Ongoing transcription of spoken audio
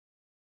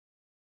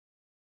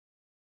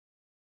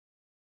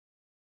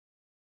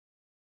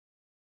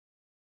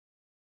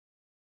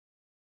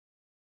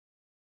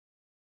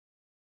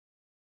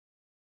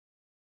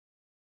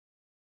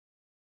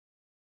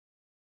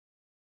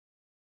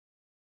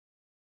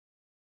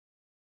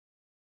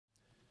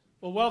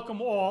Well,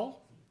 welcome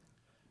all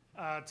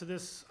to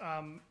this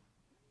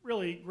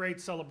really great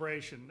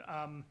celebration.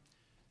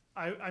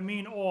 I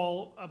mean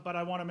all, but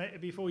I want to,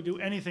 before we do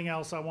anything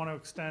else, I want to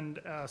extend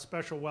a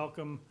special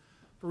welcome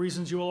for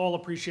reasons you will all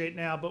appreciate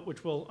now, but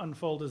which will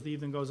unfold as the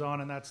evening goes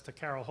on, and that's to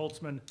Carol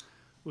Holtzman,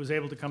 who was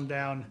able to come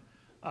down.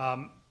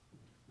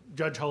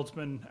 Judge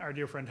Holtzman, our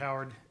dear friend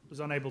Howard, was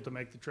unable to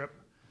make the trip,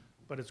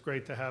 but it's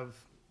great to have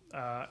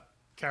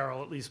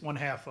Carol, at least one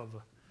half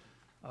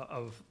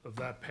of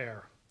that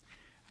pair.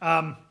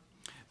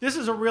 This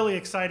is a really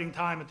exciting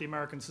time at the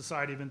American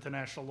Society of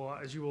International Law.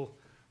 As you will,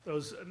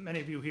 many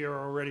of you here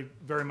are already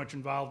very much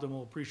involved and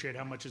will appreciate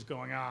how much is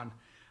going on.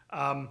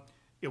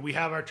 We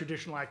have our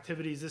traditional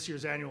activities. This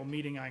year's annual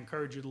meeting, I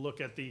encourage you to look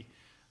at the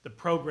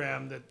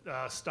program that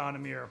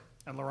Stanimir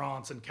and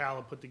Laurence and Cal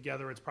have put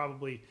together. It's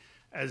probably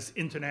as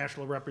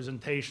international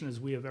representation as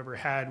we have ever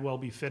had, well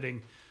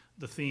befitting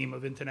the theme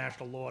of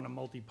international law in a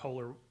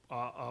multipolar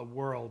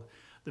world.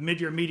 The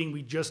mid-year meeting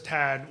we just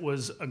had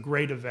was a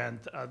great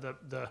event.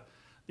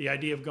 The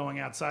idea of going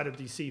outside of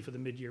DC for the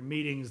mid-year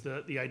meetings,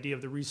 the idea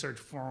of the research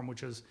forum,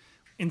 which is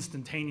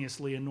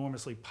instantaneously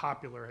enormously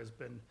popular, has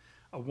been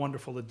a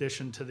wonderful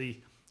addition to the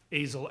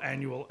ASIL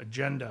annual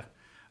agenda.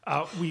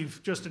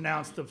 We've just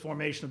announced the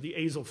formation of the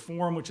ASIL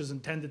Forum, which is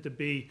intended to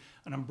be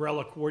an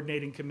umbrella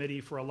coordinating committee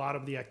for a lot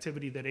of the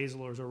activity that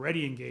ASIL is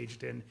already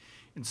engaged in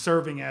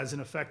serving as, in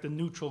effect, a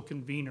neutral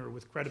convener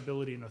with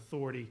credibility and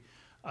authority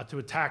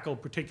to tackle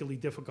particularly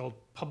difficult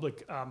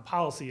public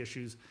policy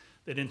issues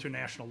that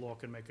international law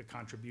can make a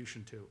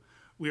contribution to.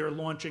 We are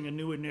launching a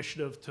new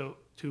initiative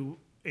to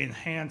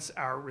enhance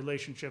our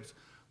relationships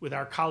with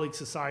our colleague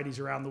societies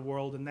around the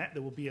world, and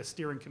there will be a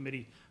steering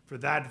committee for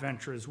that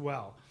venture as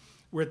well.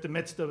 We're at the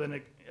midst of a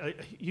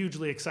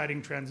hugely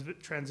exciting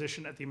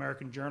transition at the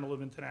American Journal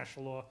of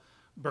International Law.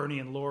 Bernie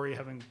and Lori,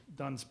 having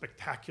done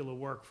spectacular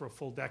work for a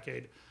full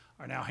decade,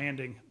 are now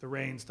handing the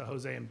reins to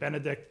Jose and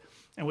Benedict.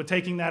 And we're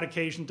taking that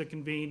occasion to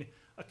convene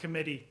a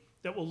committee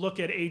that will look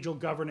at AGIL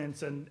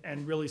governance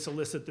and really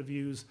solicit the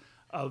views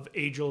of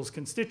AGIL's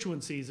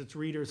constituencies, its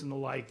readers and the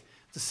like,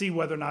 to see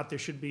whether or not there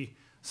should be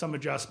some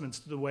adjustments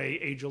to the way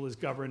AGIL is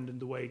governed and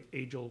the way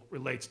AGIL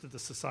relates to the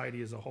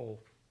society as a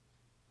whole.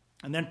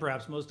 And then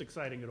perhaps most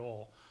exciting at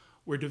all,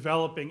 we're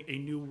developing a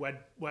new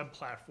web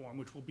platform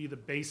which will be the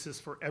basis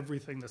for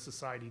everything the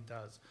society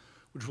does,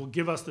 which will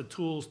give us the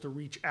tools to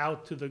reach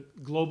out to the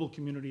global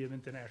community of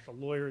international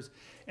lawyers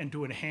and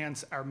to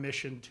enhance our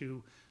mission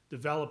to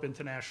develop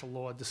international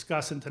law,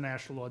 discuss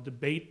international law,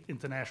 debate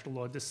international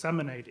law,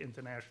 disseminate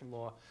international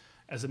law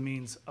as a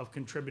means of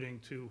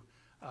contributing to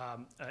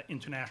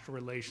international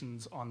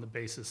relations on the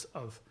basis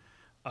of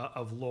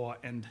law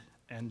and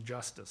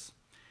justice.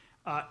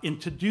 And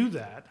to do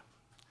that,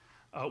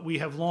 we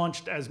have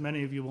launched, as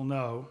many of you will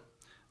know,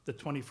 the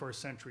 21st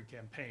Century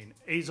Campaign.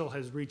 ASIL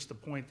has reached the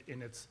point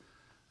in its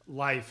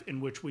life in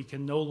which we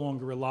can no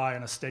longer rely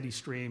on a steady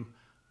stream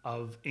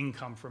of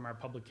income from our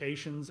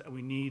publications, and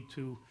we need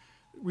to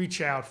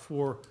reach out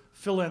for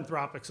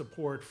philanthropic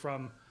support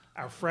from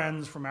our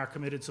friends, from our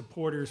committed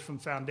supporters, from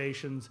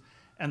foundations,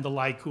 and the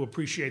like who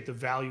appreciate the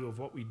value of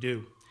what we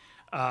do.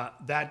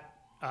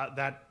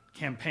 That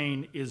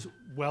campaign is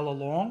well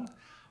along.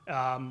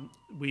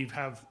 We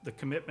have the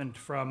commitment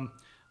from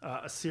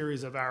a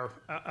series of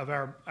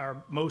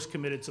our most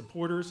committed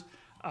supporters,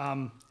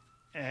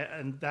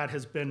 and that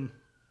has been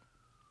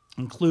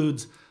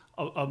includes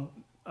a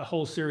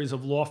whole series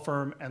of law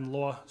firm and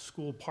law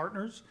school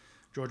partners: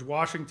 George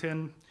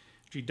Washington,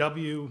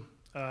 GW,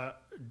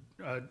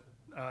 the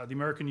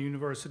American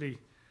University,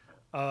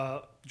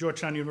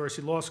 Georgetown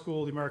University Law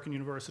School, the American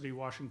University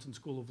Washington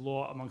School of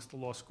Law, amongst the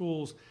law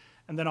schools,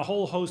 and then a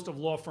whole host of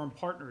law firm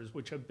partners,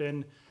 which have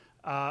been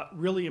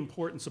really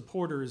important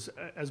supporters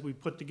as we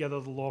put together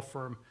the law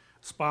firm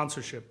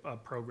sponsorship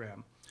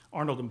program.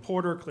 Arnold and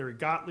Porter, Cleary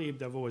Gottlieb,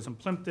 Devois and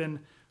Plimpton,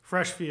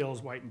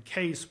 Freshfields, White and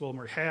Case,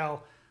 Wilmer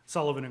Hale,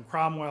 Sullivan and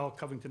Cromwell,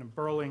 Covington and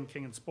Burling,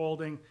 King and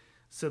Spalding,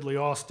 Sidley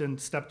Austin,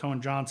 Steptoe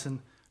and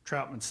Johnson,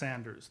 Troutman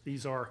Sanders.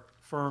 These are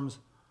firms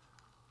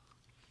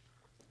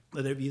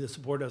that have either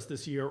supported us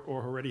this year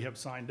or already have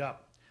signed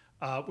up.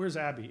 Where's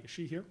Abby? Is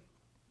she here?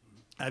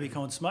 Abby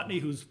Cohen-Smutney,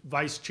 who's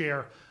vice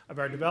chair of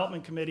our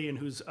development committee and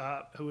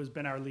who has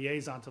been our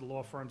liaison to the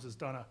law firms, has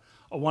done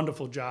a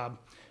wonderful job.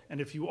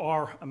 And if you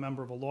are a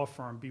member of a law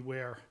firm,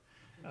 beware.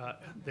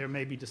 There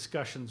may be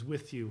discussions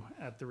with you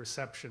at the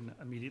reception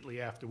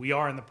immediately after. We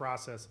are in the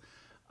process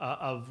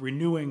of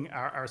renewing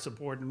our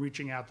support and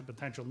reaching out to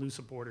potential new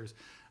supporters.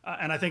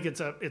 And I think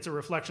it's a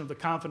reflection of the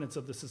confidence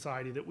of the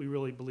society that we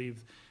really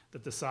believe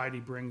that the society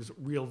brings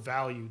real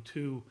value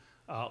to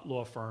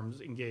law firms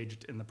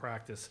engaged in the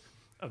practice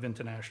of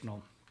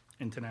international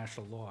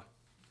law.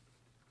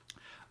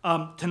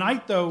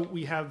 Tonight, though,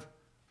 we have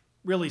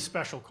really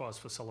special cause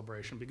for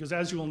celebration because,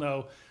 as you will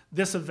know,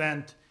 this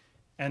event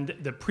and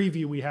the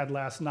preview we had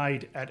last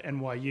night at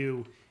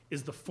NYU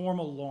is the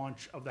formal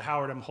launch of the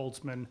Howard M.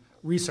 Holtzman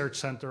Research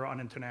Center on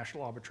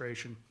International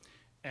Arbitration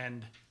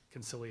and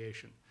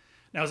Conciliation.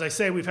 Now, as I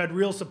say, we've had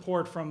real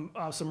support from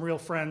some real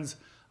friends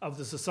of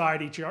the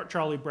society,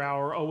 Charlie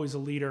Brower, always a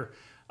leader,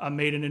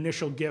 made an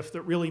initial gift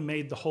that really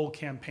made the whole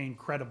campaign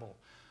credible.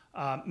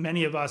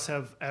 Many of us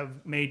have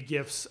made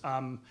gifts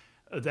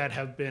that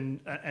have been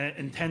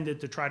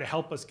intended to try to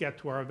help us get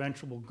to our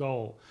eventual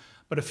goal.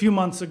 But a few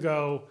months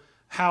ago,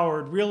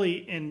 Howard,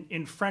 really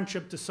in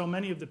friendship to so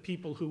many of the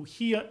people who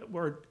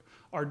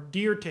are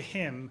dear to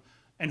him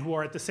and who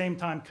are at the same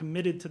time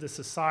committed to the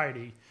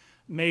society,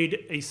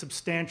 made a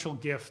substantial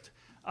gift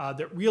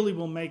that really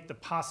will make the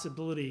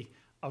possibility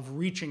of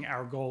reaching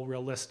our goal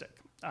realistic.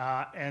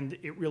 And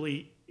it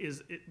really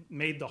it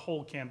made the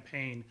whole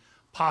campaign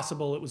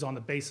possible. It was on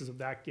the basis of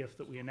that gift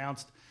that we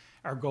announced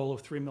our goal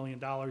of $3 million,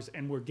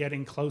 and we're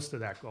getting close to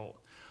that goal.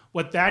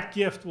 What that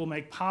gift will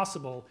make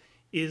possible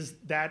is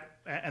that,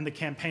 and the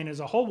campaign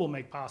as a whole will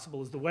make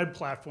possible, is the web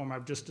platform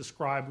I've just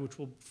described, which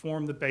will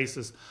form the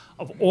basis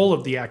of all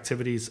of the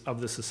activities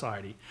of the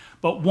society.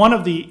 But one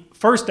of the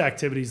first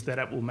activities that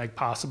it will make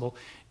possible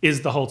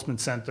is the Holtzman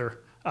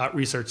Center,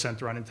 Research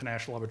Center on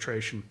International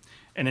Arbitration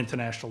and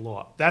International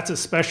Law. That's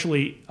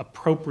especially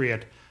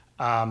appropriate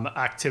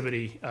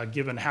activity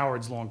given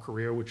Howard's long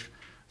career, which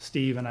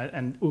Steve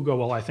and Ugo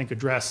will, I think,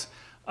 address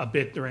a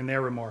bit during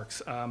their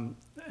remarks.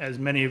 As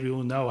many of you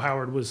will know,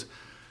 Howard was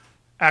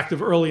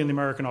active early in the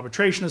American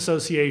Arbitration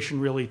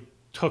Association, really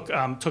took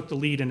the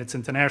lead in its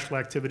international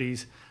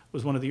activities,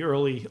 was one of the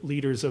early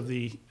leaders of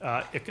the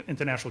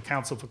International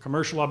Council for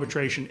Commercial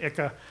Arbitration,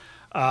 ICA,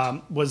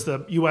 was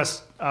the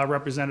U.S.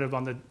 representative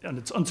on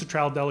its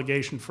UNCITRAL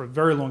delegation for a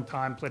very long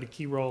time, played a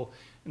key role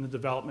in the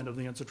development of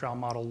the UNCITRAL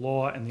model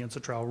law and the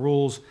UNCITRAL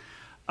rules,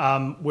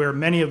 where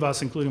many of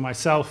us, including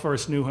myself,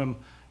 first knew him.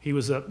 He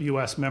was a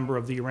U.S. member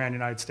of the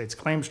Iran-United States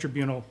Claims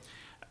Tribunal,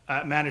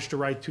 managed to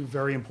write 2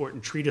 very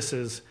important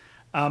treatises.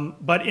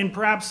 But in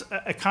perhaps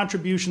a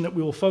contribution that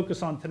we will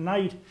focus on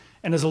tonight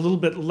and is a little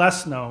bit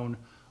less known,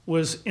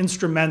 was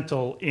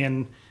instrumental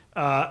in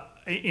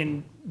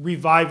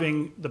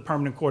reviving the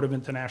Permanent Court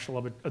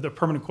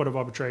of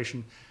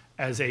Arbitration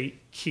as a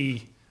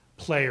key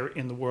player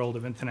in the world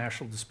of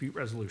international dispute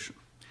resolution.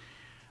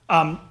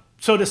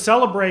 So to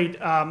celebrate,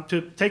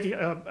 to take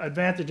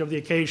advantage of the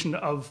occasion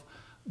of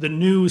the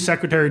new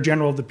Secretary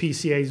General of the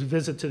PCA's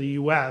visit to the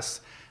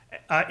U.S.,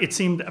 it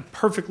seemed a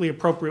perfectly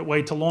appropriate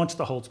way to launch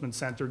the Holtzman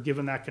Center,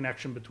 given that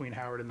connection between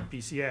Howard and the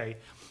PCA.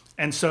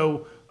 And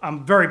so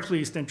I'm very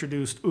pleased to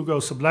introduce Ugo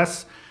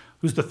Subless,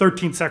 who's the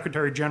 13th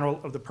Secretary General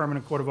of the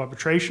Permanent Court of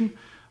Arbitration,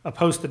 a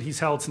post that he's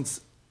held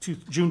since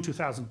June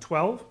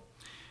 2012.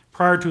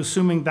 Prior to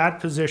assuming that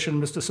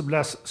position, Mr.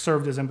 Subless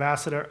served as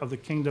Ambassador of the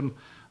Kingdom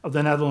of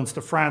the Netherlands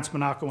to France,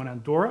 Monaco, and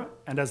Andorra,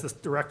 and as the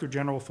Director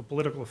General for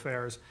Political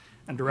Affairs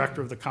and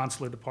Director of the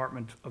Consular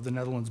Department of the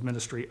Netherlands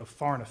Ministry of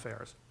Foreign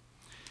Affairs.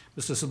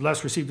 Mr.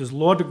 Subless received his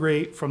law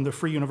degree from the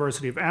Free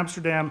University of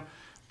Amsterdam,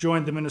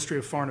 joined the Ministry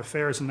of Foreign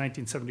Affairs in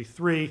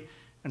 1973,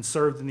 and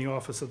served in the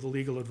Office of the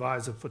Legal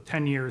Advisor for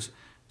 10 years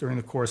during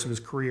the course of his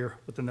career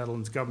with the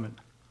Netherlands government.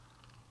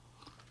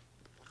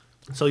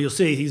 So you'll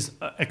see he's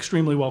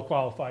extremely well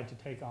qualified to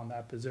take on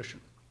that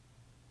position.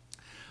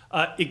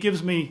 It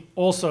gives me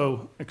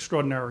also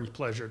extraordinary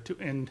pleasure to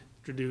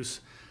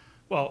introduce,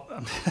 well,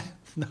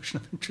 the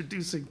notion of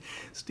introducing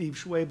Steve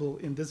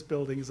Schwabel in this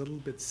building is a little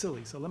bit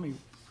silly, so let me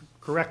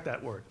correct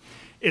that word.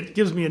 It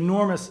gives me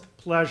enormous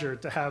pleasure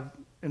to have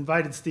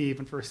invited Steve,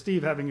 and for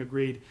Steve having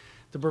agreed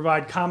to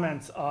provide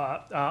comments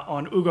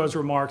on Ugo's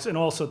remarks and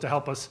also to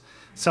help us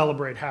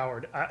celebrate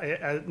Howard.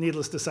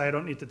 Needless to say, I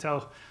don't need to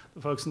tell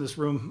the folks in this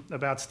room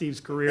about Steve's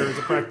career as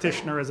a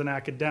practitioner, as an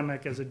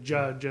academic, as a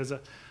judge, as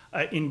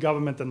in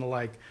government and the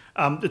like.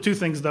 The 2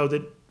 things, though,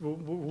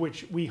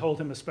 which we hold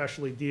him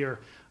especially dear,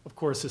 of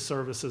course, his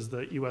service as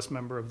the U.S.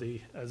 member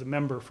as a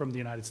member from the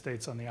United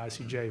States on the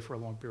ICJ for a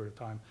long period of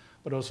time,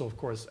 but also, of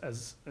course,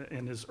 as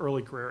in his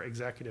early career,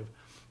 executive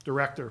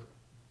director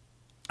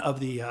of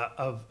the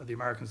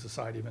American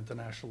Society of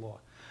International Law.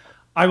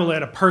 I will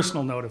add a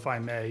personal note, if I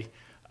may,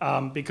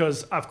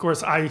 because, of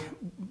course, I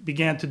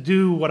began to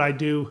do what I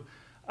do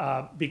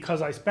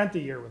because I spent a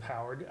year with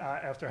Howard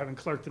after having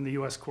clerked in the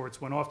U.S. courts,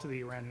 went off to the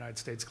Iran-United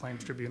States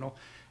Claims Tribunal,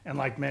 and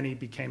like many,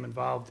 became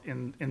involved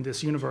in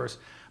this universe.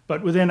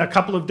 But within a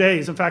couple of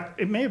days, in fact,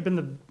 it may have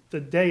been the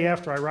day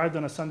after I arrived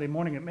on a Sunday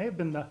morning, it may have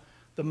been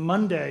the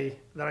Monday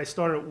that I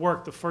started at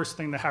work, the first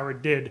thing that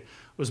Howard did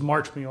was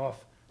march me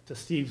off to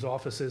Steve's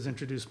offices,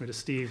 introduced me to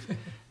Steve,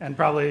 and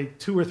probably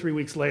 2 or 3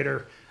 weeks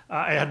later,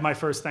 I had my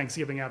first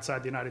Thanksgiving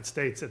outside the United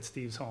States at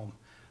Steve's home.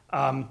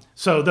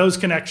 So those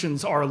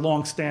connections are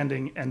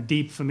long-standing and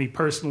deep for me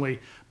personally,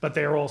 but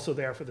they are also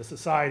there for the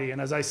society. And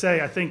as I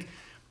say, I think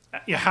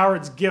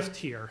Howard's gift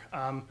here,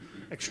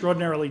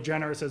 extraordinarily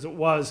generous as it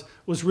was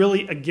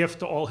really a gift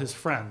to all his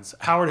friends.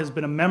 Howard has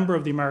been a member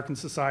of the American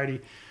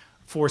Society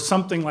for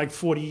something like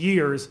 40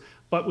 years,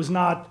 but was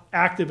not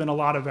active in a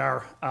lot of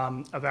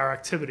our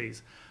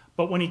activities.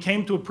 But when he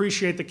came to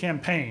appreciate the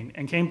campaign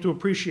and came to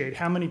appreciate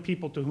how many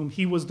people to whom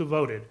he was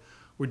devoted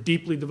were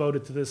deeply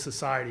devoted to this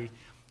society,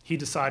 he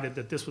decided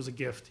that this was a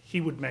gift he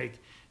would make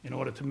in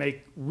order to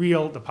make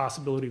real the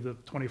possibility of the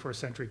 21st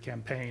Century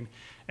Campaign.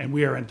 And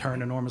we are in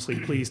turn enormously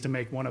pleased to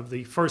make one of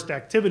the first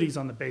activities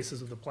on the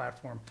basis of the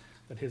platform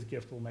that his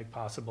gift will make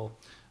possible,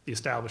 the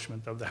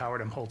establishment of the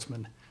Howard M.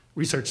 Holtzman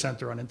Research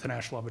Center on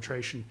International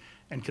Arbitration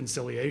and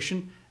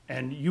Conciliation.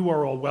 And you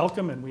are all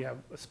welcome, and we have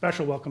a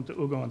special welcome to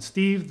Ugo and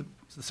Steve,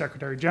 the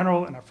Secretary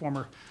General and our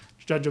former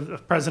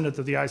President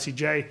of the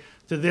ICJ,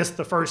 to this,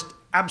 the first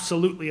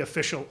absolutely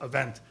official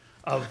event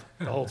of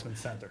the Holtzman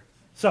Center.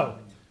 So,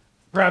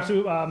 perhaps,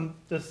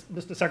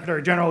 Mr.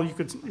 Secretary General, you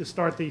could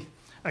start the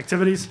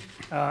activities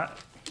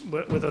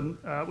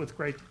with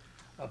great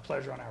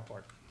pleasure on our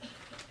part.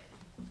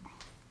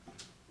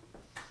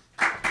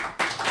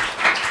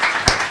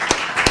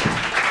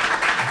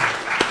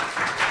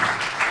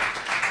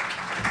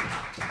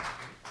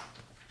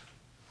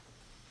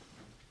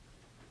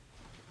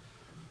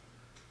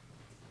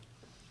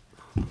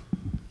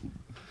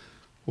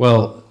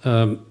 Well,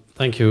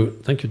 thank you,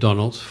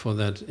 Donald, for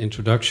that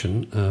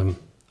introduction.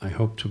 I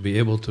hope to be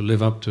able to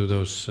live up to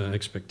those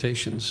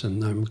expectations,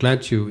 and I'm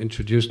glad you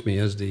introduced me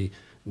as the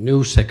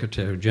new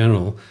Secretary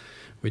General,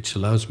 which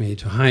allows me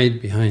to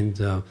hide behind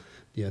the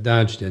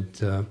adage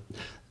that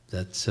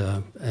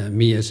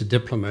me as a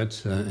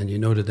diplomat, and you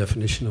know the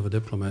definition of a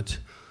diplomat,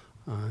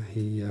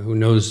 who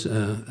knows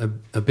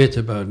a bit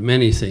about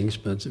many things,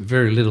 but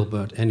very little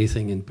about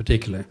anything in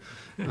particular,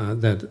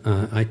 that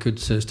I could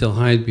still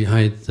hide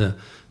behind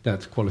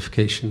that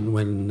qualification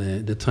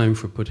when the time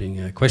for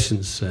putting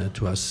questions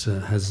to us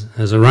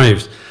has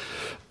arrived.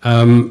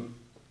 But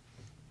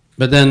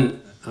then,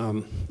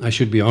 I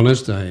should be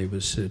honest, I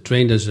was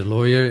trained as a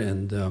lawyer,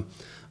 and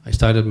I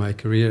started my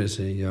career as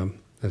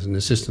an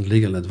assistant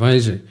legal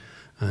advisor.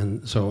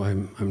 And so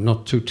I'm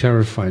not too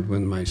terrified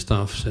when my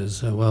staff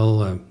says,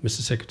 well,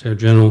 Mr. Secretary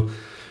General,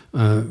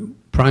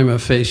 prima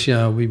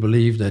facie, we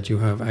believe that you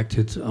have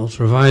acted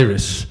ultra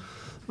vires.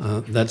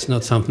 That's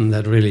not something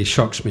that really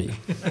shocks me.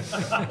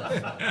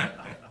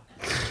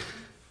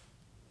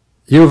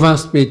 You've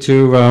asked me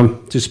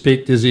to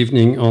speak this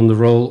evening on the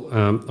role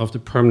of the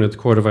Permanent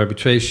Court of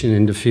Arbitration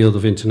in the field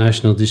of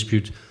international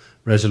dispute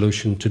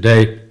resolution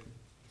today.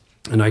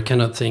 And I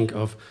cannot think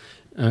of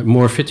a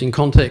more fitting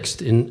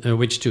context in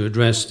which to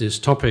address this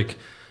topic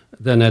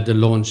than at the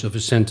launch of a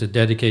center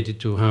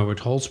dedicated to Howard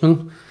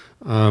Holtzman,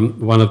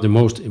 one of the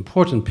most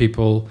important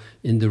people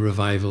in the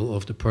revival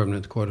of the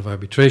Permanent Court of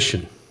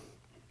Arbitration.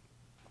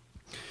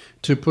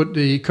 To put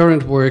the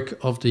current work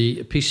of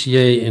the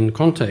PCA in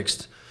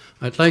context,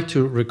 I'd like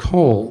to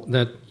recall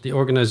the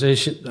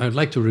organization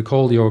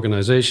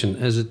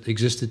as it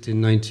existed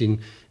in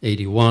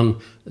 1981,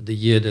 the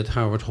year that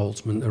Howard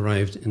Holtzman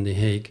arrived in The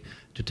Hague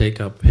to take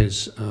up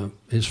his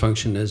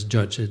function as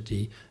judge at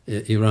the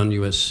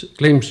Iran-US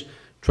Claims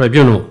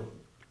Tribunal.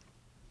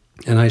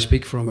 And I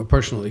speak from a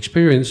personal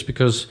experience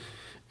because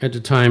at the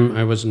time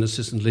I was an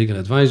assistant legal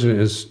advisor,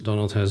 as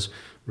Donald has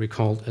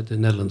recalled, at the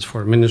Netherlands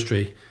Foreign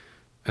Ministry,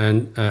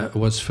 and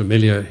was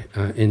familiar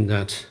in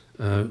that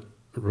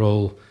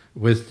role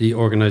with the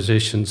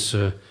organizations,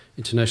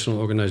 international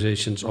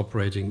organizations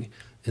operating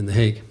in The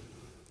Hague.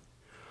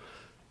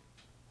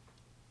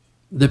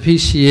 The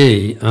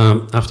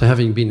PCA, after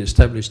having been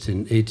established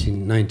in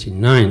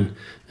 1899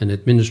 and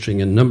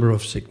administering a number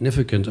of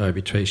significant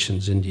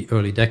arbitrations in the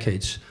early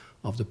decades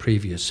of the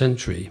previous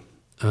century,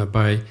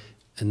 by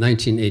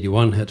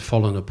 1981 had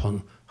fallen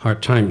upon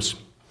hard times.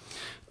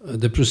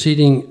 The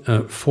preceding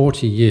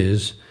 40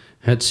 years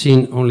had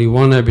seen only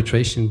one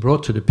arbitration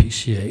brought to the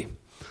PCA.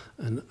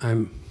 And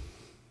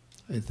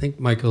I think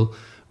Michael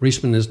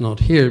Riesman is not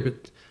here,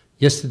 but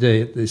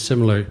yesterday at a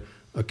similar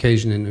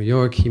occasion in New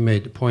York, he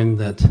made the point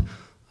that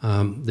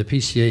the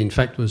PCA, in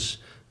fact, was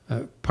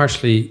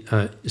partially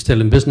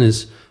still in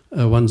business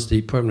once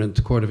the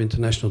Permanent Court of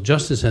International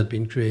Justice had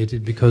been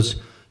created, because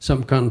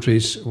some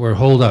countries were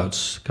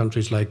holdouts,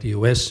 countries like the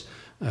US,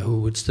 who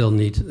would still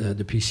need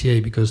the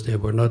PCA because they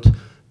were not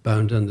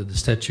bound under the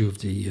statute of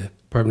the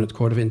Permanent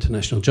Court of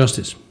International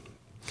Justice.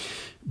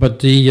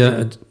 But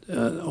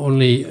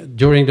only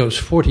during those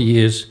 40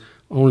 years,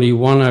 only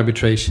one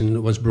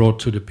arbitration was brought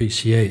to the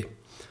PCA.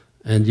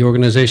 And the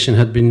organization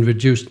had been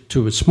reduced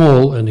to a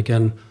small, and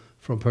again,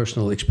 from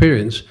personal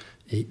experience,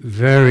 a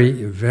very,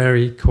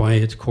 very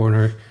quiet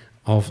corner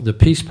of the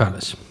Peace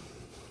Palace.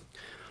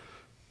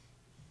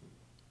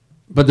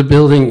 But the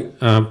building,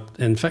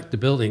 in fact, the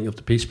building of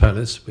the Peace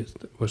Palace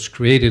was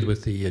created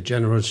with the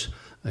generous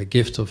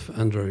gift of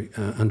Andrew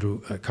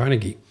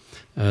Carnegie.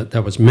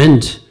 That was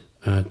meant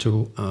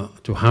to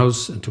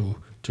house and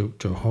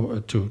to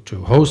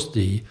host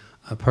the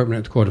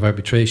Permanent Court of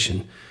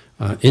Arbitration,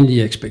 in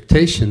the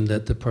expectation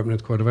that the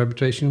Permanent Court of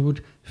Arbitration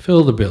would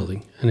fill the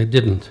building, and it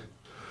didn't.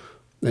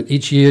 And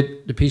each year,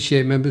 the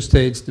PCA member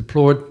states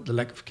deplored the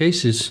lack of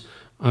cases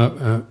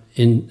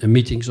in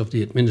meetings of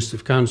the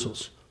administrative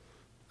councils,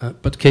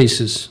 but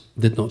cases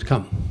did not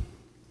come.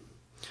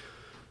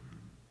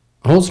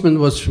 Holtzman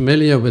was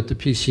familiar with the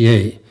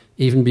PCA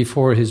even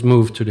before his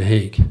move to The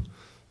Hague.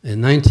 In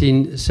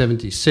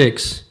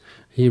 1976,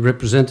 he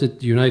represented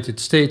the United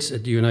States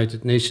at the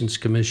United Nations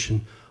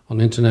Commission on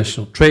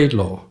International Trade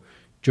Law,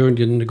 during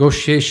the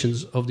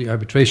negotiations of the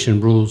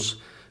arbitration rules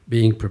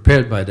being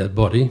prepared by that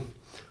body,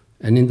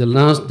 and in the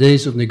last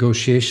days of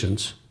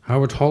negotiations,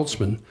 Howard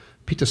Holtzman,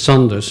 Peter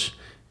Sanders,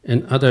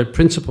 and other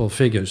principal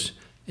figures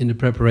in the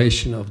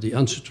preparation of the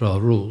UNCITRAL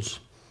rules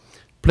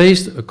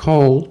placed a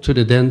call to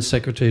the then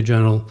Secretary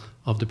General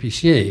of the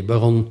PCA,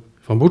 Baron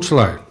van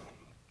Boetzelaar,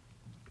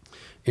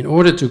 in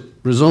order to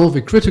resolve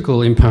a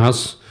critical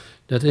impasse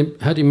that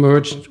had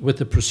emerged with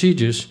the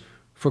procedures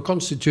for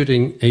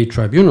constituting a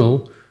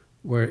tribunal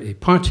where a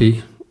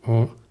party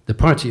or the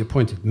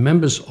party-appointed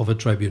members of a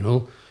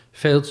tribunal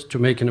failed to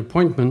make an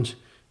appointment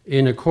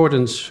in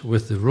accordance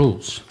with the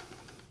rules.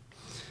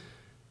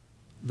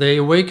 They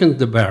awakened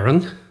the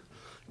Baron,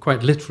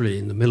 quite literally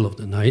in the middle of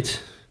the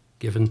night,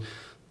 given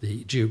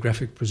the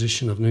geographic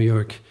position of New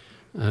York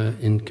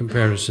in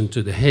comparison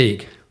to The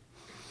Hague.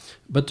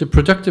 But the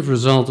productive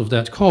result of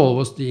that call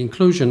was the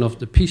inclusion of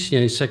the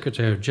PCA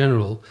Secretary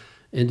General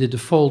in the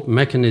default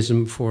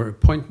mechanism for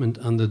appointment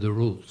under the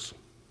rules.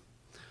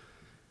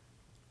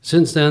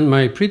 Since then,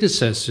 my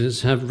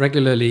predecessors have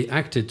regularly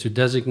acted to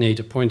designate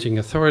appointing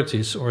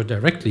authorities or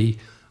directly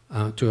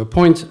to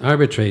appoint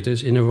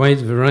arbitrators in a wide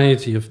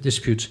variety of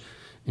disputes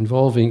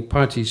involving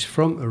parties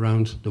from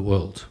around the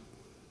world.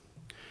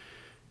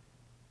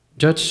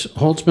 Judge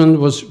Holtzman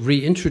was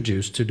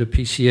reintroduced to the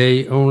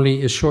PCA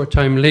only a short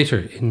time later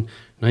in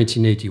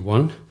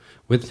 1981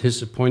 with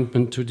his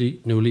appointment to the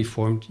newly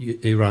formed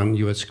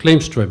Iran-US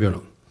Claims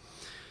Tribunal.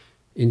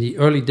 In the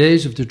early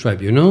days of the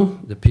tribunal,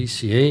 the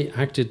PCA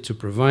acted to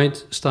provide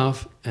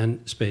staff and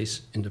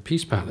space in the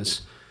Peace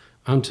Palace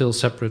until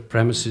separate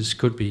premises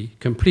could be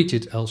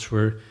completed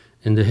elsewhere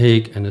in The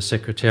Hague and a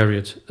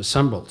secretariat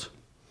assembled.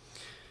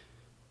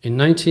 In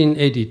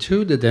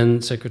 1982, the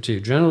then Secretary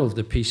General of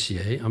the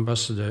PCA,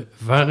 Ambassador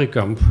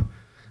Varekamp,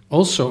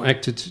 also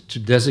acted to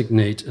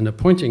designate an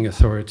appointing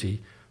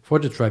authority for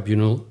the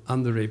tribunal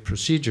under a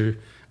procedure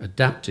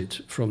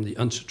adapted from the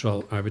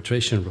UNCITRAL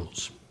arbitration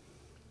rules.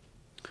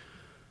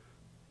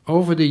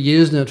 Over the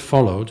years that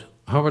followed,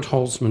 Howard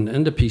Holtzman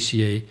and the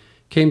PCA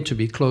came to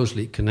be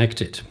closely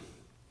connected.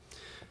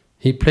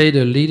 He played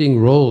a leading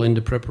role in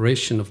the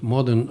preparation of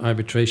modern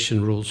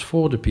arbitration rules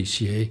for the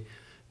PCA,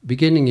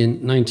 beginning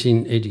in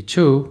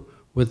 1982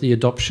 with the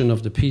adoption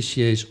of the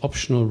PCA's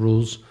optional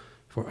rules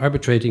for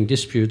arbitrating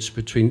disputes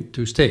between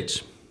two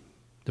states,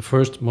 the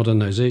first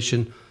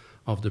modernization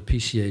of the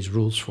PCA's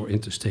rules for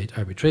interstate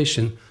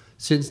arbitration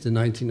since the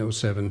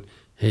 1907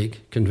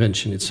 Hague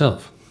Convention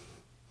itself.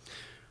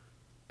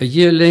 A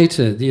year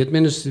later, the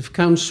Administrative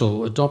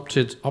Council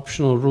adopted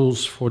optional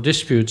rules for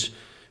disputes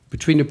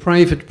between a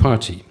private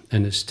party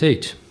and a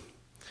state,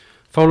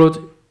 followed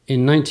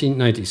in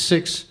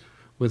 1996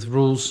 with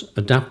rules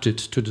adapted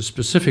to the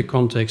specific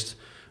context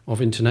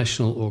of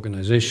international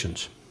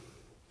organizations.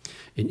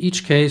 In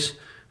each case,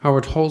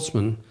 Howard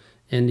Holtzman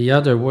and the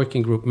other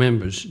working group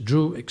members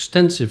drew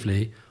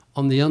extensively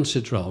on the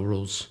UNCITRAL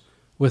rules,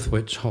 with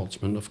which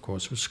Holtzman, of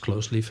course, was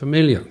closely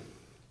familiar,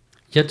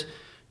 yet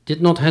did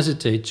not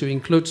hesitate to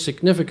include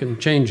significant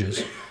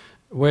changes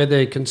where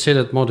they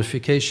considered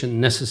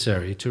modification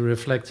necessary to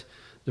reflect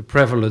the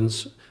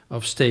prevalence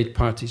of state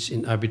parties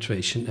in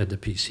arbitration at the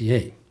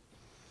PCA,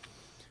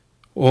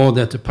 or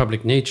that the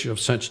public nature of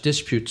such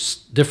disputes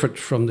differed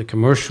from the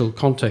commercial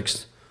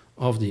context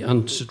of the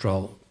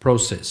UNCITRAL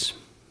process.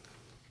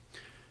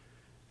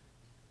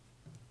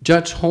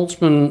 Judge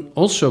Holtzman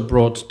also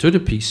brought to the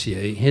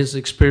PCA his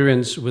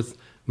experience with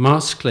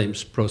mass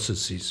claims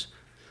processes,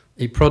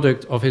 a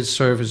product of his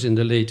service in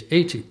the late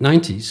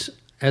 90s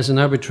as an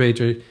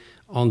arbitrator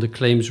on the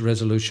Claims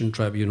Resolution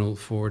Tribunal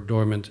for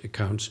dormant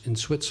accounts in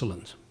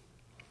Switzerland.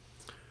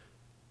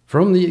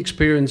 From the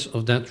experience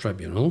of that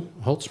tribunal,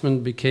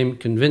 Holtzman became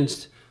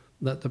convinced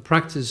that the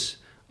practice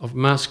of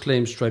mass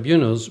claims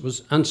tribunals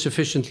was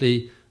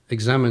insufficiently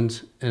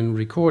examined and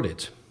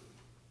recorded.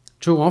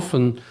 Too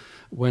often,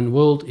 when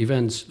world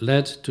events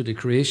led to the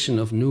creation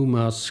of new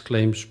mass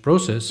claims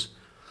process,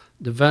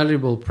 the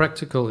valuable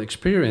practical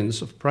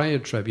experience of prior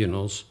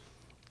tribunals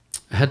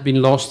had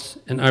been lost,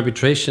 and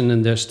arbitration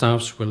and their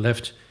staffs were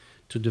left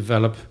to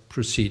develop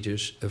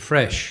procedures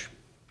afresh,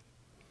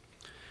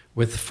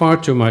 with far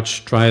too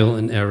much trial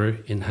and error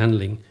in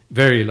handling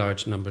very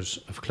large numbers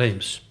of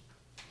claims.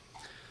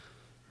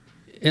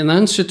 In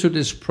answer to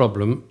this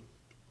problem,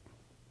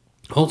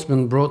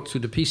 Holtzman brought to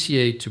the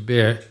PCA to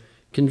bear,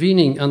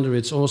 convening under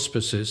its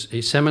auspices,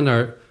 a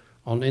seminar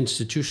on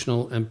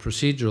institutional and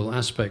procedural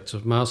aspects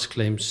of mass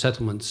claims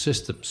settlement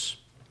systems.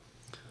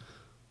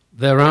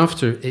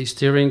 Thereafter, a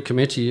steering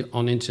committee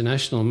on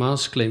international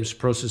mass claims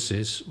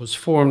processes was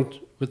formed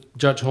with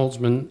Judge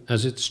Holtzman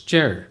as its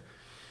chair,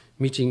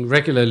 meeting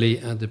regularly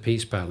at the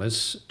Peace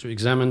Palace to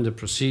examine the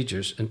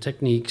procedures and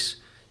techniques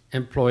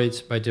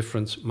employed by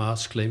different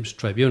mass claims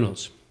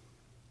tribunals.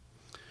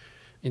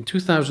 In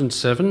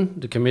 2007,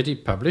 the committee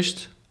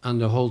published,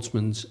 under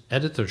Holtzman's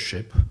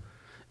editorship,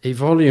 a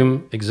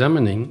volume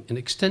examining in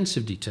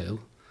extensive detail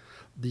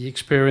the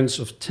experience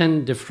of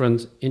 10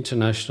 different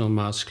international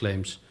mass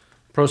claims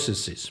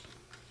processes.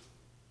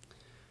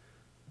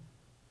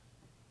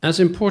 As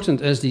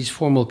important as these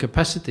formal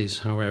capacities,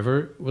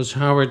 however, was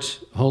Howard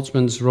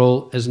Holtzman's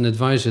role as an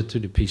advisor to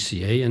the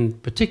PCA,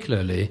 and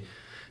particularly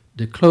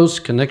the close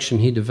connection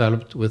he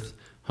developed with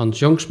Hans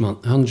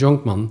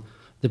Jonkman,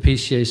 the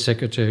PCA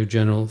Secretary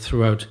General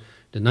throughout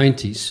the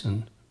 90s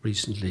and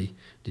recently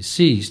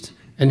deceased,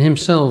 and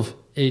himself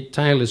a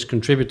tireless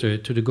contributor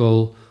to the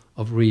goal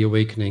of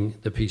reawakening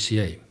the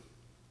PCA.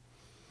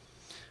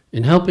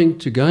 In helping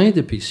to guide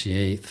the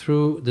PCA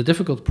through the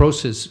difficult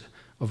process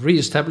of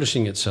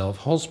re-establishing itself,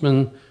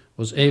 Holtzman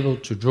was able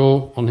to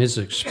draw on his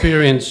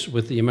experience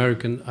with the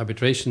American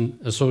Arbitration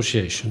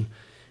Association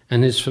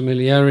and his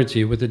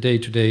familiarity with the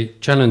day-to-day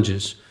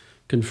challenges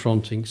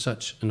confronting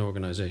such an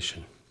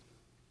organization.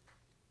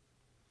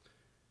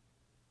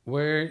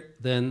 Where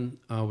then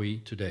are we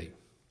today?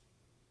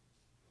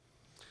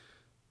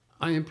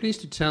 I am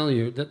pleased to tell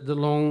you that the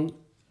long,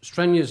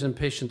 strenuous and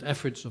patient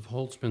efforts of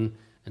Holtzman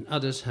and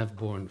others have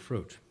borne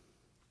fruit.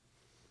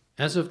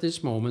 As of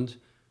this moment,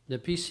 the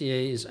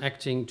PCA is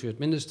acting to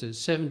administer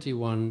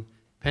 71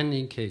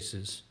 pending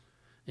cases,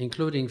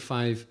 including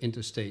 5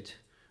 interstate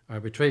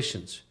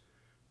arbitrations,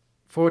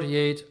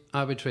 48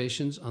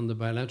 arbitrations under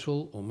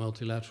bilateral or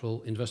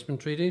multilateral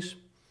investment treaties,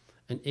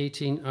 and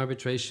 18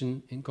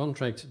 arbitration in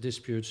contract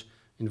disputes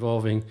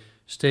involving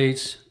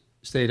states,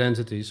 state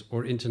entities,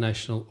 or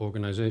international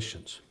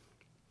organizations.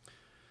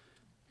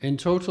 In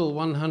total,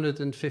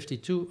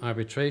 152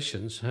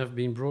 arbitrations have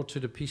been brought to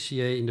the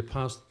PCA in the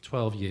past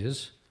 12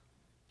 years,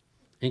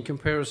 in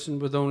comparison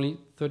with only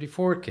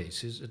 34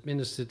 cases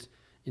administered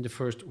in the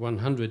first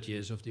 100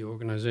 years of the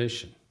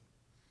organization.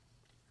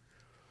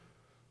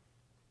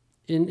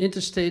 In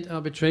interstate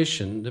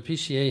arbitration, the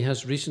PCA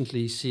has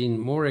recently seen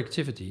more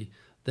activity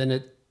than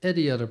at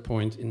any other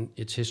point in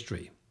its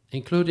history,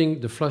 including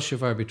the flush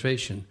of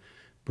arbitration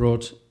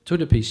brought to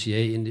the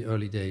PCA in the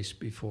early days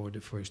before the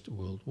First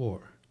World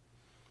War.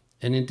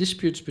 And in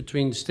disputes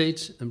between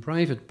states and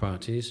private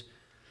parties,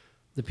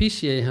 the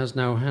PCA has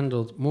now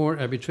handled more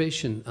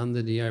arbitration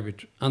under the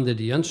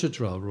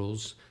UNCITRAL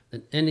rules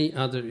than any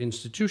other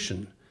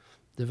institution,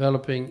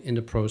 developing in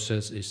the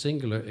process a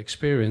singular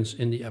experience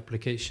in the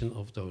application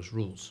of those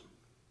rules.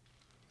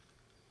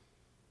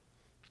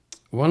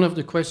 One of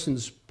the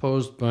questions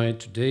posed by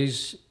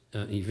today's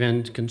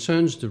event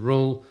concerns the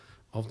role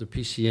of the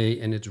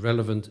PCA and its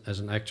relevance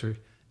as an actor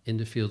in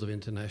the field of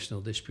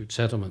international dispute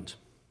settlement,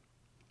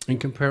 in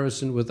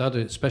comparison with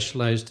other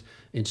specialized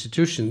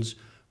institutions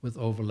with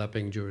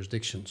overlapping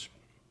jurisdictions.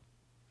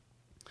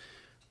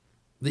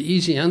 The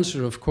easy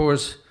answer, of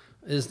course,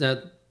 is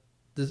that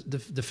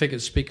the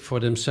figures speak for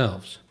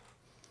themselves.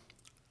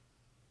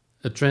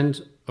 A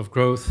trend of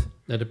growth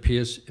that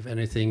appears, if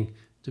anything,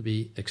 to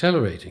be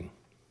accelerating.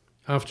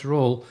 After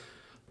all,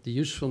 the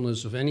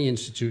usefulness of any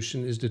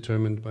institution is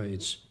determined by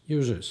its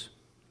users.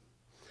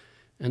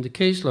 And the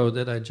caseload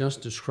that I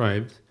just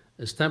described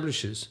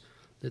establishes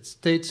that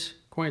states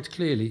quite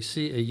clearly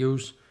see a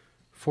use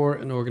for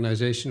an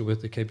organization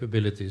with the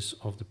capabilities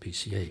of the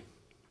PCA.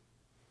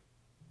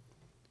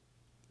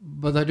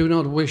 But I do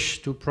not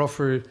wish to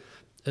proffer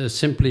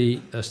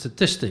simply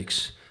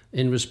statistics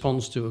in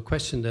response to a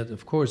question that,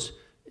 of course,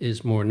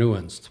 is more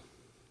nuanced.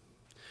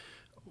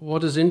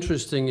 What is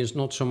interesting is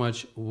not so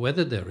much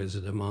whether there is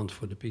a demand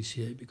for the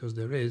PCA, because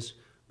there is,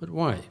 but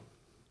why?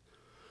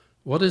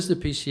 What is the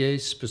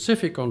PCA's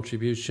specific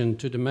contribution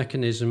to the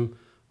mechanism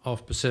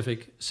of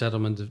Pacific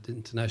settlement of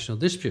international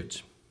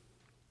disputes?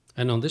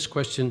 And on this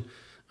question,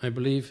 I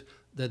believe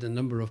that a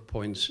number of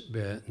points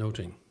bear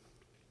noting.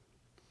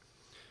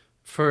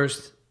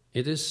 First,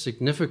 it is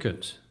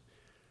significant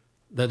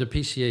that the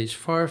PCA is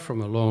far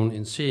from alone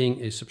in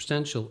seeing a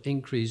substantial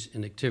increase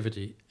in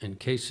activity and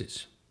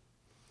cases.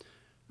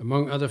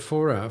 Among other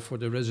fora for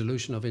the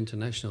resolution of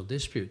international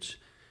disputes,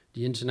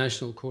 the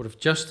International Court of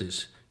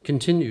Justice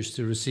continues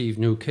to receive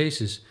new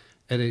cases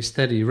at a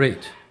steady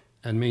rate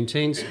and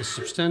maintains a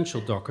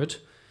substantial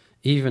docket,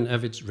 even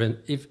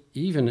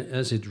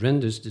as it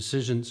renders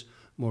decisions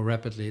more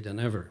rapidly than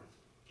ever.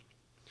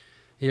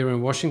 Here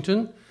in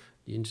Washington,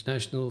 the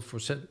International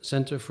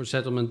Center for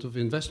Settlement of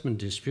Investment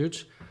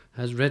Disputes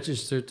has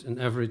registered an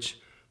average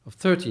of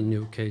 30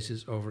 new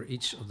cases over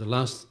each of the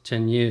last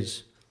 10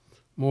 years,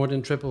 more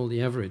than triple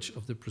the average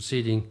of the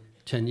preceding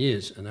 10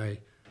 years. And I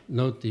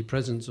note the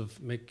presence of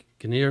Mick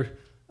Kinnear,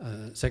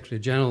 Secretary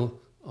General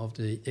of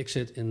the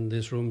ICSID, in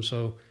this room,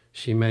 so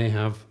she may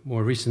have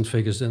more recent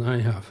figures than I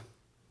have,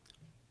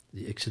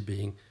 the ICSID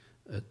being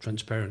a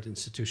transparent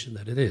institution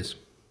that it is.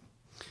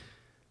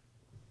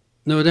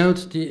 No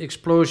doubt the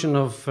explosion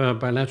of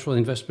bilateral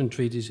investment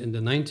treaties in the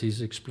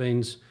 90s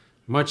explains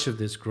much of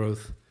this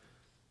growth,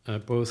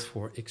 both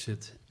for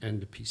ICSID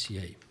and the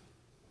PCA.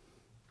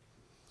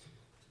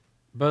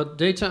 But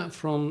data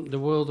from the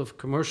world of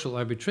commercial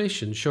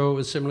arbitration show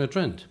a similar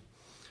trend.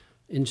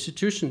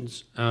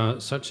 Institutions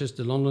such as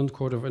the London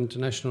Court of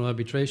International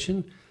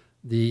Arbitration,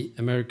 the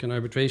American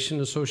Arbitration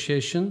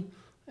Association,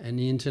 and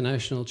the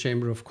International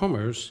Chamber of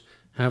Commerce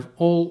have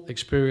all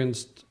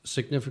experienced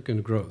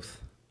significant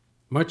growth,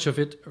 much of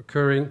it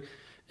occurring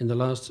in the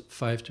last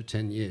 5 to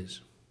 10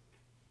 years.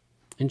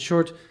 In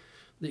short,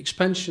 the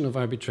expansion of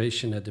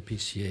arbitration at the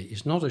PCA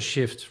is not a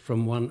shift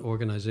from one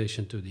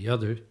organization to the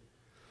other,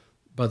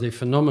 but a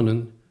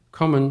phenomenon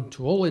common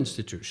to all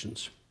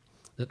institutions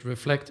that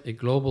reflect a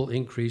global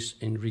increase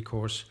in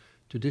recourse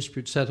to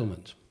dispute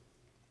settlement.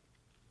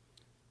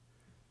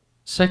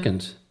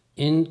 Second,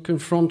 in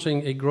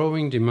confronting a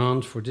growing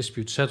demand for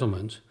dispute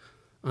settlement,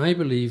 I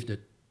believe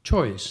that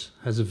choice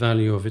has a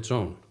value of its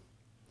own.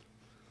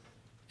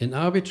 In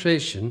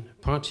arbitration,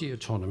 party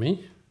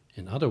autonomy,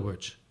 in other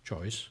words,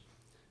 choice,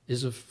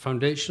 is of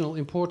foundational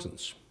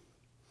importance.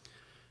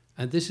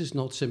 And this is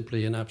not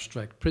simply an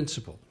abstract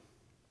principle.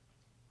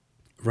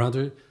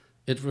 Rather,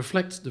 it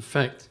reflects the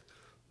fact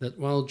that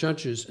while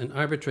judges and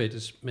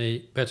arbitrators may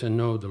better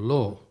know the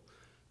law,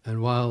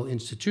 and while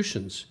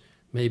institutions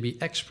may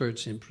be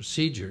experts in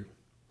procedure,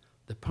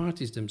 the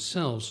parties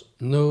themselves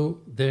know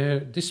their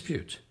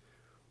dispute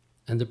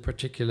and the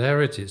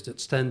particularities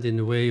that stand in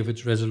the way of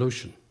its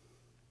resolution.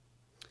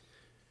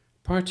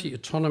 Party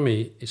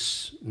autonomy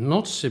is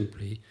not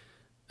simply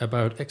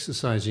about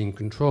exercising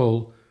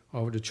control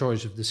over the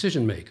choice of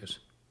decision makers.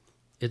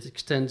 It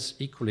extends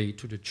equally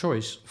to the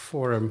choice of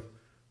forum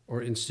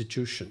or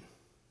institution.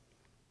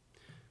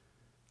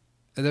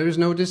 And there is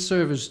no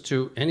disservice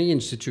to any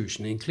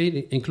institution,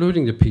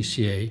 including the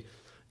PCA,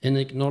 in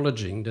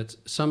acknowledging that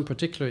some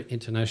particular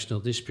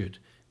international dispute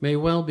may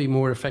well be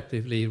more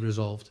effectively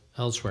resolved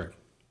elsewhere.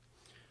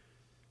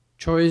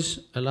 Choice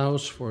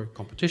allows for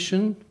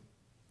competition,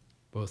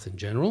 both in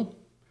general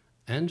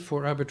and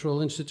for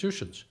arbitral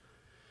institutions,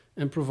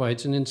 and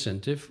provides an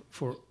incentive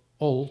for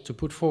all to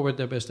put forward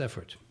their best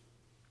effort.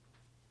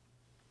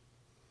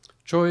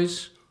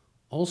 Choice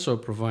also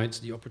provides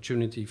the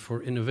opportunity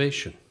for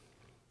innovation.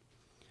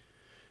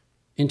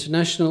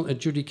 International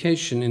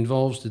adjudication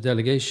involves the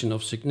delegation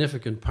of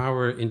significant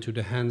power into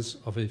the hands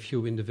of a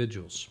few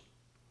individuals.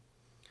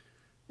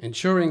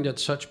 Ensuring that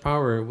such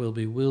power will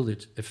be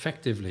wielded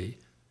effectively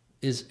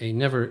is a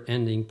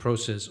never-ending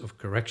process of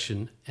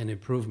correction and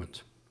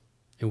improvement,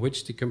 in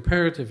which the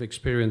comparative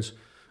experience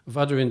of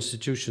other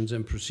institutions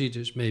and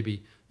procedures may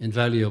be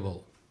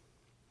invaluable.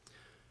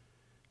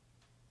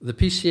 The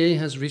PCA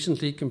has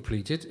recently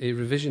completed a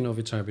revision of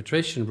its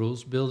arbitration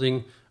rules,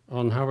 building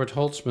on Howard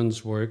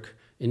Holtzman's work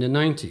in the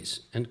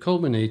 90s and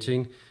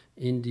culminating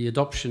in the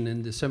adoption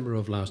in December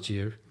of last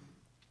year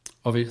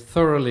of a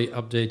thoroughly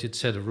updated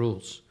set of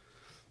rules,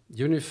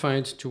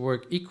 unified to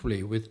work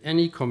equally with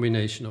any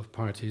combination of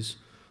parties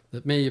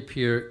that may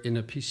appear in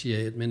a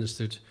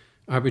PCA-administered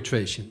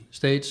arbitration: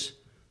 states,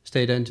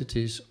 state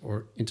entities,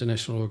 or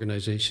international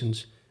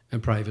organizations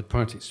and private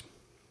parties.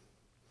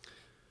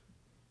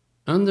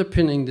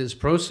 Underpinning this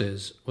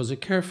process was a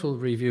careful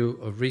review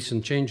of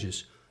recent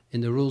changes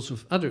in the rules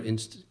of other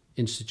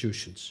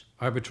institutions,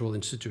 arbitral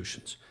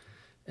institutions,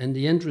 and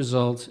the end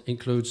result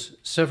includes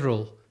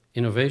several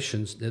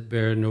innovations that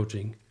bear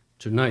noting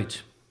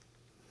tonight.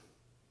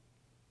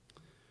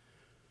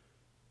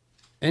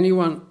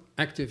 Anyone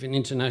active in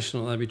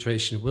international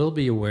arbitration will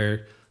be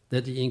aware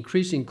that the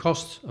increasing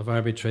cost of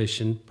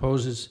arbitration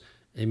poses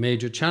a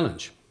major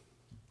challenge.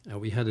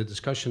 We had a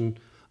discussion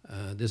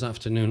this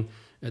afternoon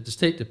at the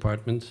State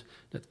Department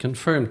that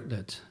confirmed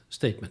that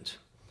statement.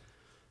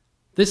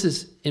 This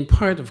is in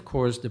part, of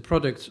course, the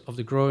product of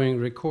the growing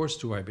recourse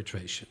to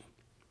arbitration,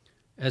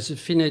 as a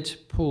finite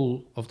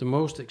pool of the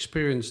most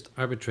experienced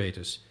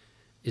arbitrators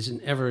is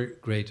in ever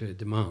greater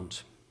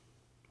demand.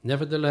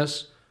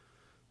 Nevertheless,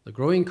 the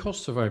growing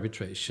costs of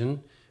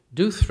arbitration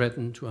do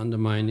threaten to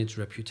undermine its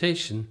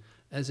reputation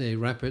as a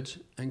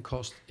rapid and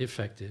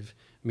cost-effective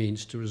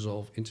means to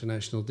resolve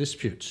international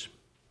disputes.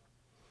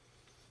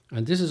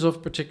 And this is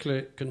of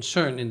particular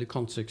concern in the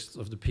context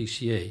of the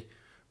PCA,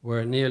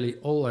 where nearly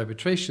all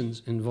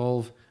arbitrations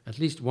involve at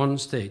least one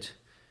state,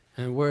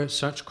 and where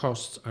such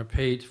costs are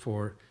paid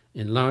for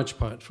in large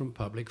part from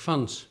public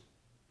funds.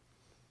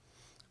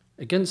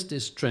 Against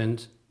this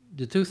trend,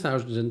 the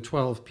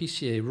 2012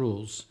 PCA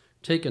rules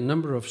take a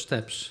number of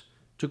steps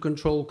to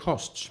control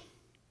costs,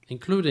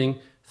 including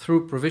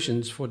through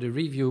provisions for the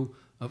review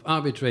of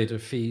arbitrator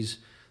fees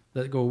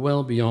that go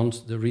well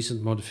beyond the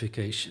recent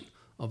modification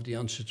of the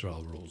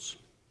UNCITRAL rules.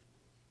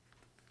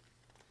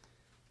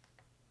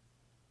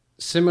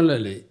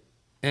 Similarly,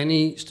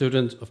 any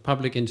student of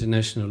public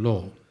international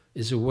law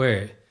is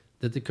aware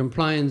that the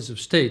compliance of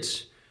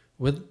states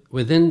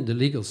within the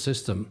legal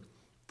system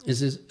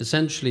is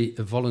essentially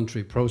a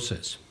voluntary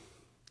process,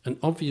 an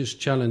obvious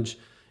challenge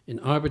in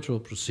arbitral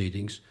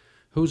proceedings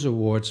whose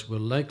awards will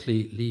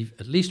likely leave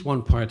at least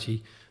one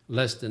party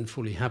less than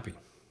fully happy.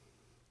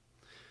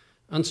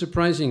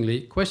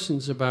 Unsurprisingly,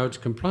 questions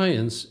about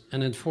compliance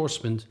and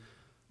enforcement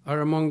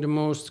are among the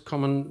most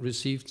common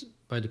received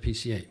by the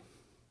PCA.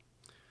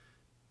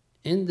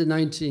 In the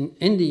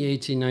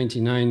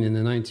 1899 and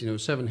the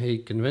 1907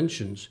 Hague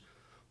Conventions,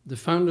 the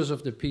founders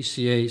of the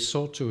PCA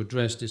sought to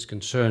address this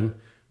concern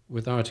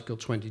with Article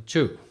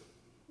 22,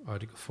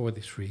 Article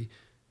 43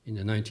 in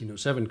the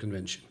 1907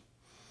 Convention,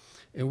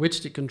 in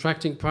which the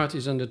contracting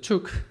parties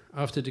undertook,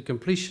 after the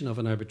completion of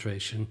an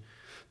arbitration,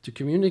 to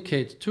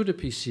communicate to the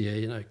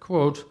PCA, and I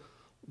quote,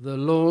 the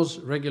laws,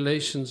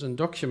 regulations, and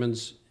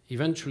documents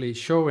eventually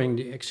showing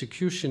the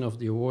execution of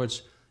the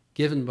awards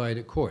given by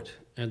the court.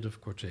 End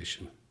of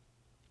quotation.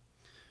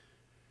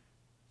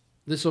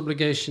 This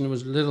obligation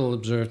was little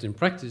observed in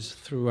practice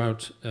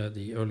throughout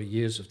the early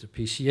years of the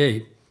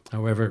PCA,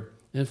 however,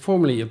 and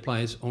formally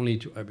applies only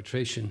to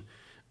arbitration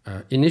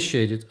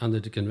initiated under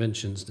the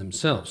conventions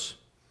themselves,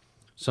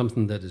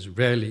 something that is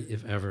rarely,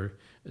 if ever,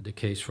 the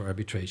case for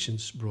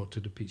arbitrations brought to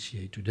the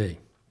PCA today.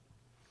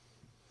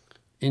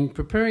 In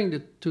preparing the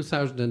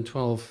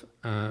 2012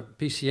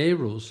 PCA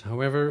rules,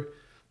 however,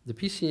 the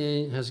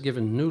PCA has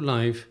given new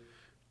life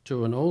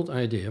to an old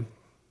idea,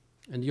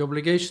 and the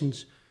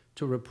obligations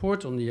to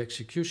report on the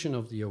execution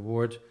of the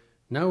award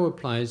now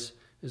applies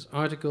as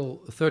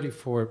Article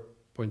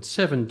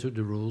 34.7 to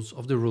the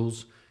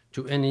rules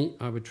to any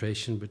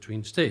arbitration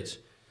between states.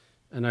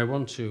 And I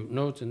want to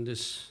note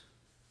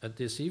at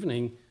this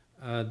evening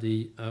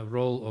the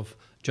role of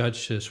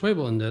Judge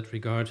Swabel in that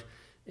regard,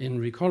 in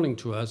recalling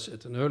to us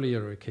at an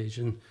earlier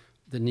occasion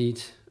the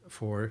need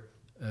for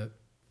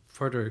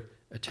further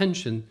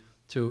attention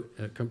to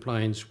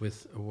compliance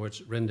with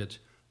awards rendered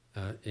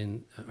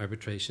in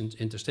arbitrations,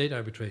 interstate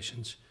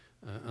arbitrations,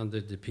 under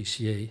the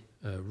PCA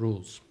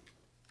rules.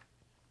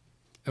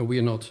 And we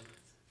are not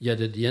yet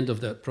at the end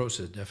of that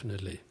process,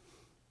 definitely.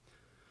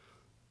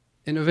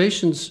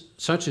 Innovations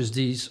such as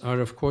these are,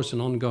 of course, an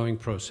ongoing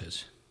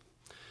process.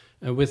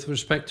 And with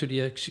respect to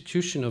the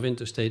execution of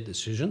interstate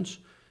decisions,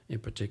 in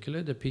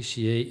particular, the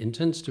PCA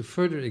intends to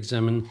further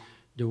examine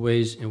the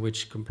ways in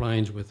which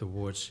compliance with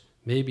awards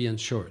may be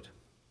ensured.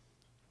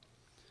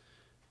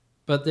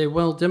 But they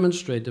well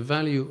demonstrate the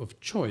value of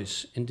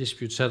choice in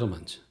dispute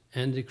settlement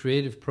and the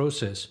creative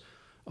process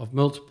of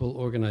multiple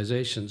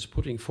organizations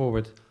putting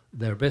forward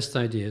their best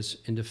ideas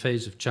in the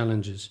face of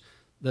challenges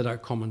that are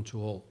common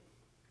to all.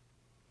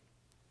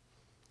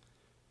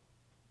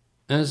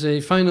 As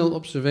a final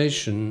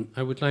observation,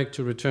 I would like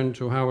to return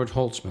to Howard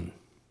Holtzman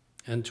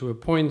and to a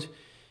point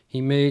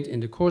he made in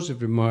the course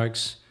of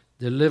remarks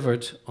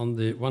delivered on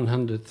the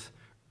 100th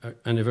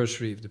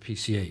anniversary of the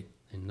PCA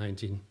in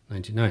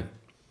 1999.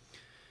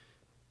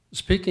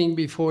 Speaking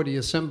before the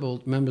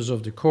assembled members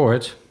of the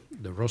court,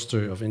 the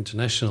roster of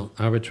international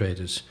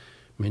arbitrators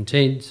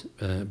maintained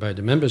by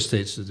the member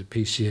states of the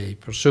PCA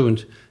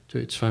pursuant to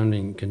its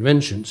founding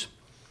conventions,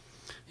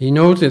 he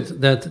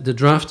noted that the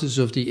drafters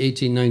of the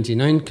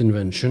 1899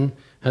 convention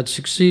had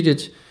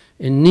succeeded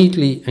in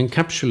neatly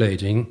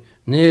encapsulating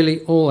nearly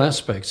all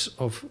aspects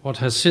of what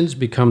has since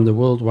become the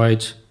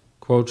worldwide,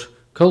 quote,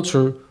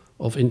 culture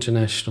of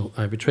international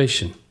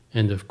arbitration,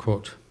 end of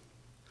quote.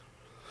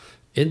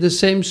 In the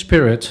same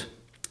spirit,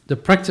 the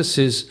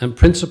practices and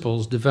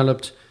principles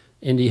developed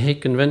in the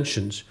Hague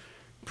Conventions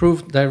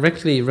proved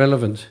directly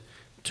relevant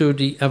to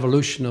the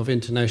evolution of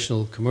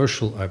international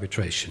commercial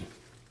arbitration.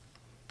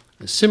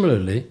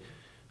 Similarly,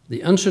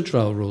 the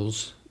UNCITRAL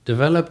rules,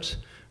 developed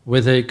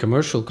with a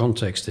commercial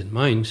context in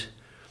mind,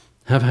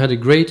 have had a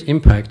great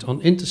impact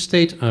on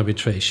interstate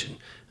arbitration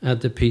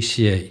at the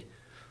PCA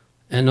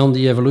and on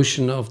the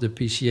evolution of the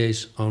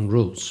PCA's own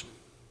rules.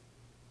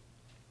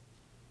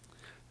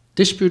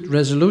 Dispute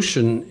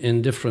resolution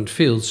in different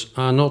fields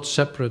are not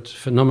separate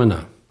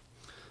phenomena,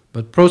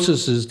 but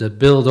processes that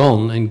build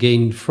on and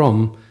gain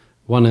from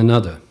one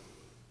another.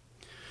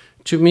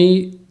 To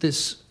me,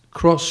 this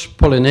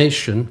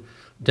cross-pollination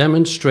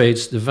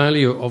demonstrates the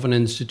value of an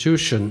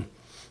institution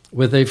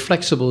with a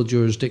flexible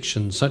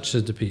jurisdiction such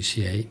as the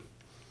PCA,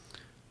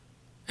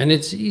 and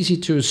it's easy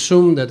to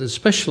assume that a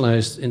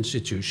specialized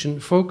institution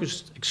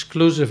focused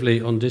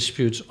exclusively on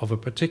disputes of a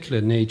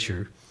particular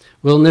nature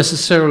will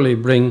necessarily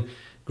bring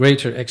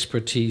greater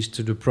expertise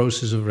to the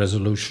process of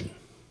resolution.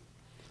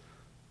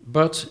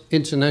 But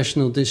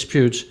international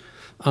disputes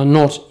are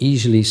not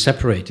easily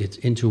separated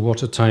into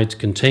watertight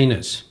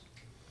containers,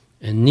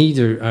 and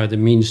neither are the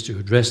means to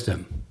address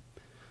them.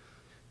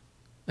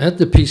 At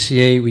the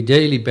PCA, we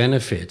daily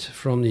benefit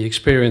from the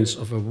experience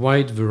of a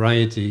wide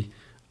variety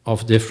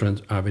of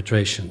different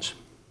arbitrations.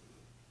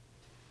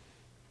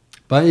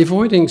 By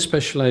avoiding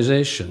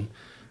specialization,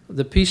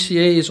 the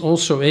PCA is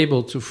also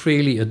able to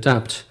freely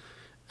adapt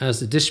as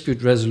the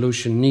dispute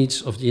resolution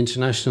needs of the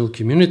international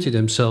community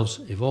themselves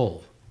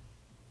evolve.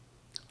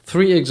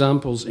 3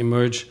 examples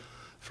emerge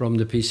from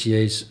the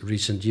PCA's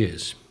recent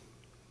years.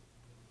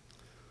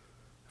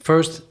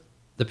 First,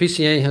 the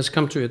PCA has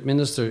come to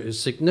administer a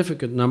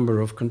significant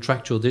number of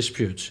contractual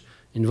disputes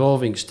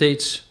involving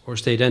states or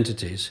state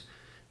entities,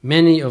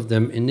 many of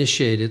them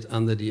initiated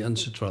under the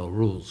UNCITRAL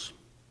rules.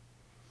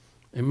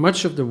 In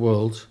much of the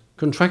world,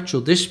 contractual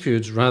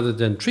disputes rather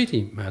than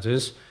treaty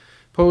matters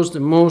pose the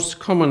most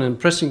common and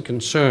pressing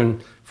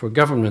concern for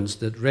governments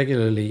that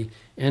regularly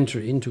enter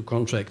into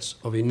contracts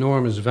of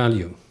enormous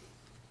value.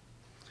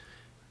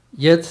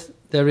 Yet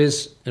there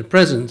is at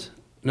present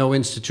no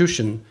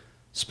institution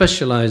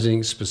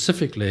specializing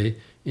specifically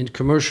in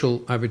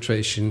commercial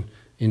arbitration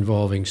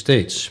involving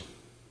states.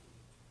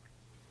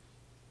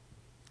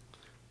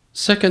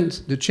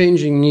 Second, the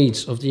changing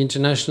needs of the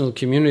international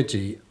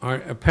community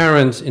are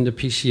apparent in the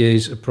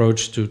PCA's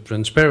approach to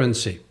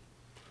transparency.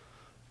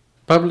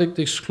 public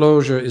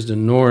disclosure is the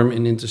norm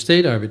in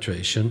interstate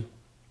arbitration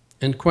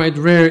and quite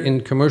rare in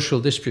commercial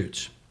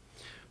disputes,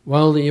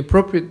 while the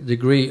appropriate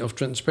degree of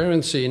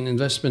transparency in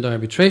investment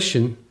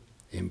arbitration,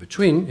 in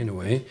between, in a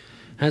way,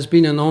 has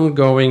been an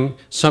ongoing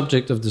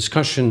subject of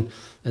discussion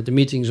at the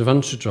meetings of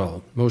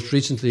UNCITRAL, most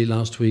recently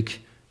last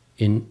week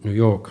in New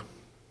York.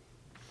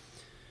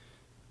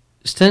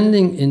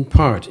 Standing in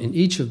part in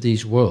each of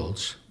these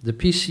worlds, the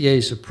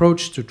PCA's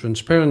approach to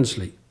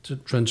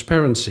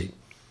transparency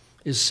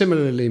is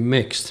similarly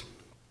mixed,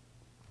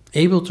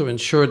 able to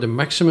ensure the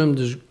maximum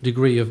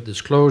degree of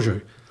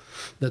disclosure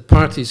that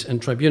parties and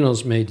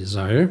tribunals may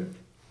desire,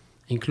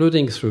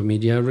 including through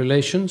media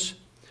relations,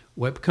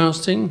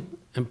 webcasting,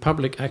 and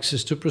public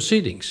access to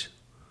proceedings,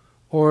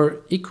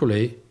 or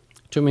equally,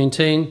 to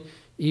maintain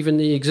even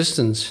the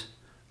existence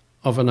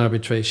of an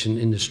arbitration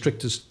in the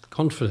strictest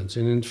confidence.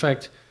 And in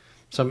fact,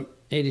 some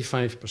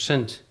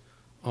 85%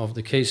 of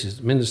the cases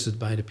administered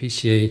by the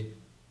PCA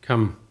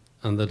come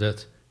under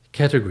that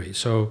category.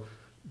 So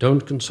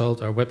don't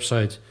consult our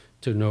website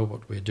to know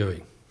what we're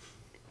doing.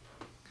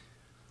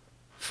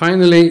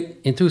 Finally,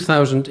 in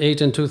 2008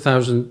 and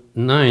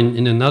 2009,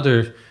 in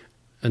another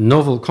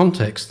novel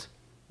context,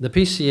 the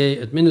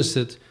PCA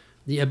administered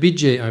the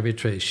Abidjan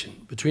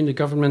arbitration between the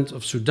government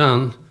of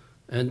Sudan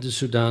and the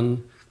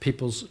Sudan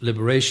People's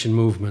Liberation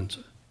Movement,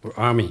 or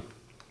army.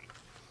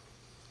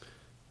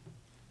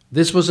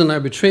 This was an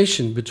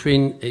arbitration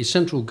between a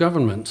central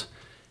government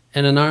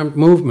and an armed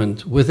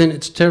movement within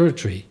its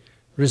territory,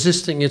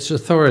 resisting its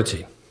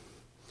authority.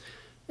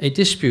 A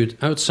dispute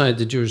outside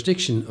the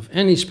jurisdiction of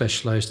any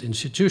specialized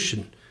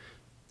institution,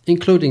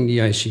 including the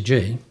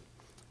ICJ,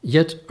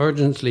 yet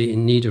urgently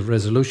in need of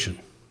resolution.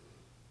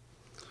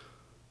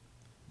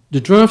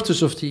 The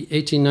drafters of the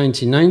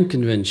 1899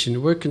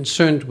 Convention were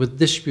concerned with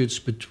disputes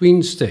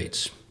between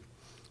states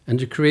and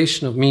the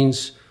creation of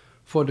means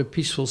for the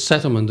peaceful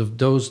settlement of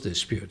those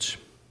disputes.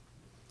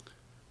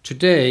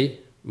 Today,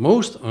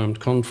 most armed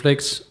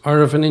conflicts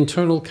are of an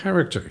internal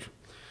character,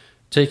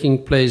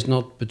 taking place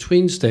not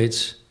between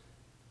states,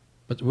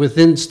 but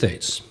within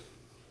states.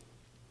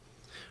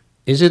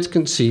 Is it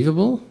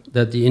conceivable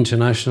that the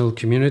international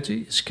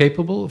community is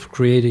capable of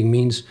creating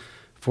means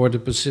for the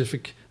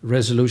pacific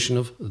resolution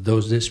of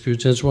those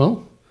disputes as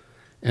well,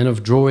 and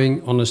of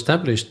drawing on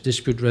established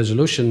dispute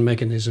resolution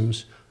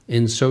mechanisms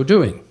in so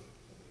doing?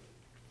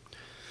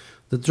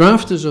 The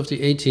drafters of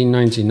the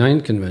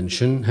 1899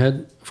 Convention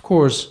had, of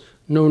course,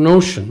 no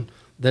notion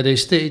that a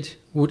state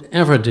would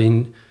ever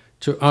deign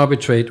to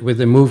arbitrate with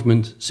a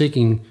movement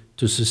seeking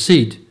to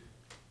secede,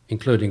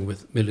 including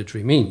with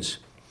military means,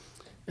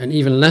 and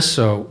even less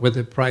so with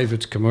a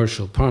private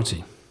commercial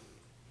party.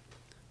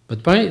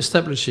 But by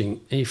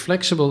establishing a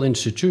flexible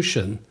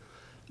institution,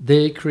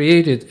 they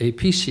created a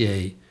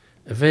PCA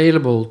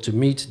available to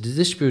meet the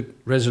dispute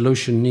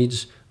resolution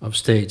needs of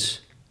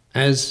states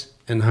as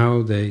and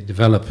how they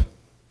develop.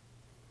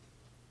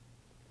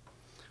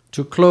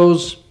 To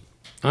close,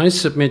 I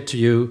submit to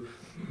you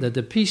that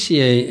the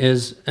PCA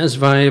is as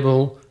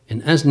viable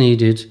and as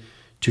needed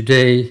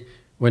today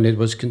when it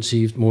was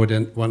conceived more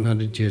than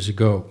 100 years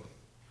ago,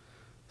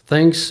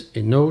 thanks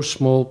in no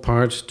small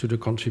part to the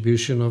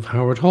contribution of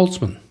Howard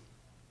Holtzman.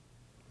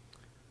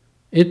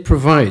 It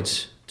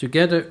provides,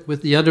 together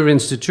with the other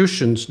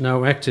institutions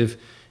now active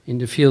in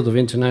the field of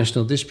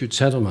international dispute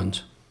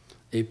settlement,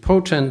 a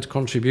potent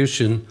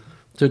contribution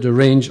to the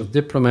range of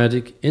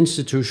diplomatic,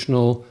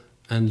 institutional,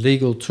 and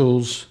legal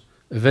tools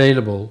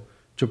available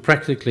to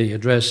practically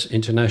address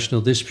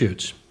international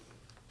disputes.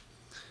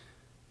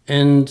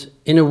 And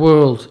in a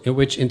world in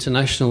which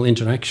international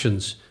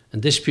interactions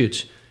and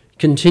disputes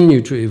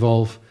continue to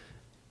evolve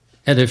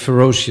at a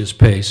ferocious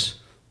pace,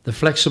 the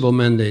flexible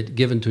mandate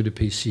given to the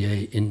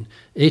PCA in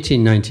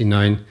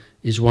 1899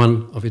 is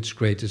one of its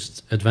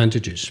greatest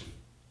advantages.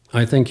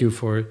 I thank you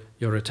for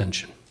your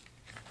attention.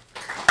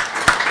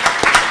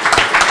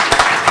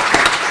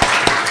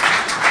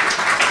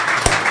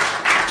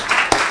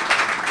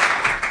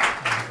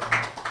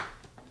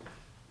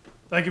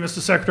 Thank you, Mr.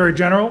 Secretary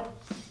General.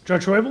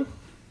 Judge Schwebel?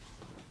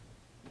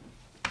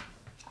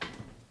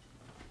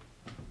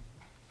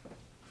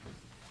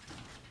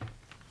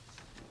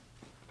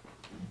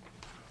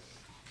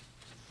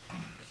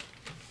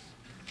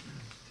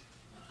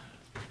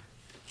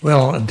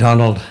 Well,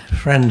 Donald,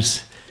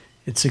 friends,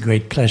 it's a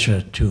great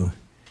pleasure to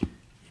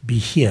be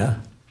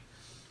here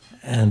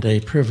and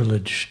a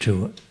privilege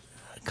to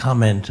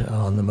comment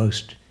on the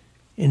most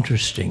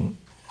interesting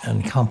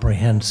and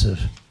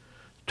comprehensive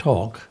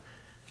talk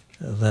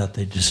that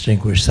the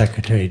distinguished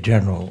Secretary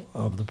General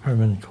of the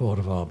Permanent Court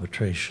of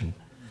Arbitration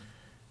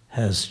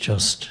has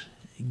just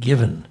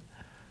given.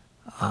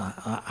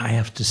 I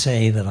have to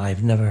say that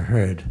I've never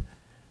heard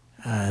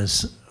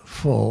as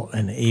full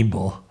and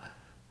able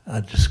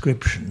a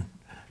description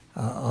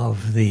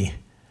of the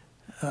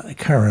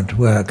current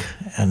work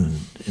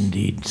and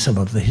indeed some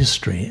of the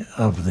history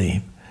of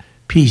the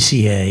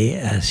PCA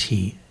as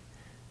he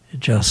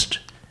just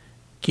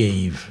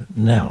gave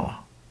now.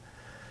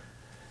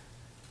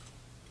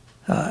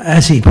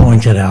 As he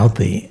pointed out,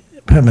 the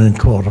Permanent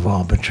Court of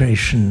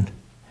Arbitration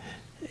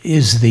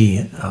is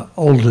the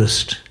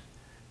oldest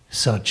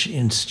such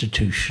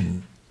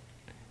institution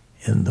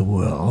in the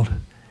world.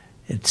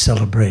 It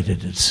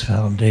celebrated its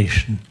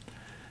foundation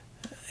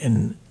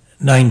in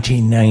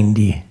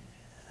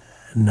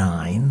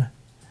 1999,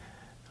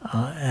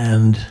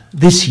 and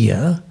this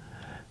year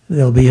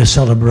there'll be a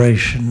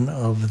celebration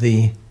of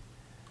the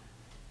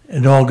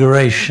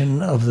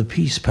inauguration of the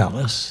Peace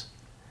Palace,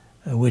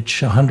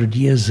 which 100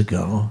 years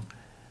ago,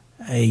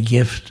 a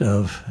gift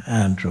of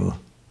Andrew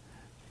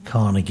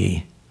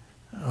Carnegie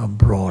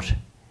brought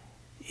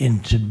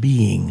into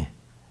being.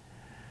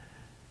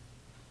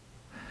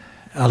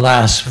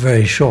 Alas,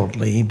 very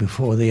shortly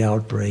before the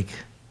outbreak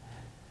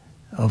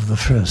of the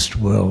First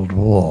World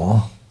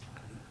War,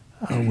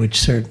 which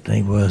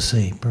certainly was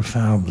a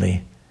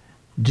profoundly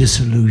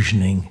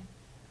disillusioning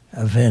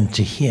event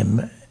to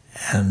him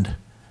and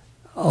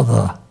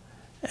other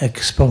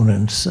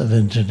exponents of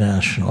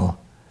international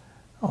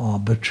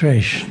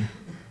arbitration.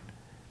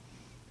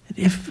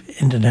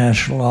 If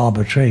international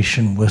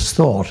arbitration was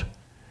thought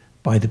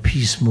by the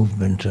peace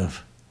movement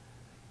of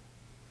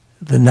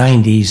the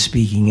 90s,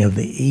 speaking of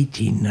the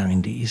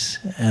 1890s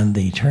and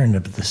the turn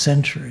of the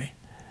century,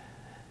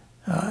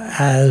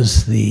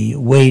 as the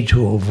way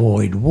to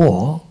avoid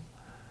war,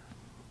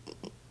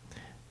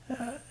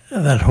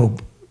 that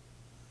hope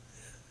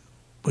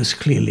was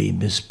clearly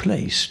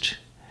misplaced,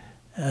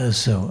 as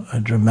so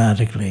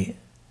dramatically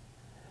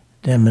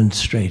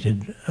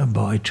demonstrated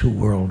by 2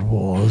 world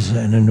wars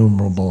and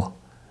innumerable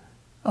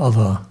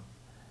other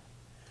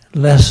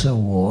lesser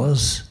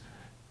wars,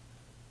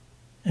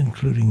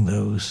 including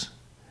those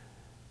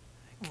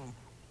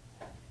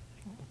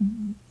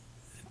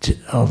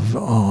of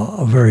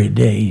our very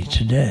day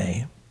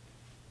today.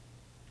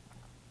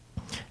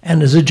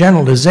 And as a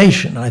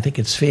generalization, I think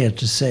it's fair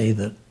to say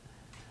that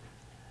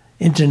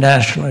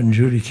international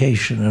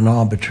adjudication and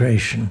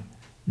arbitration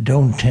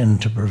don't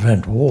tend to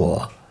prevent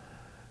war.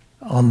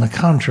 On the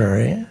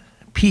contrary,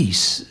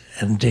 peace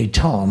and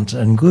détente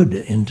and good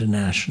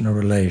international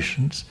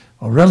relations,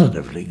 or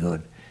relatively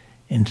good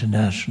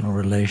international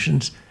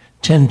relations,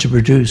 tend to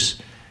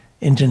produce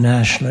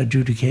international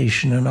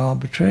adjudication and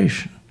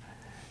arbitration.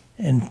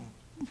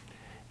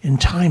 In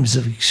times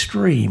of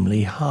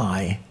extremely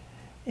high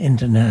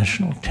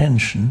international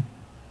tension,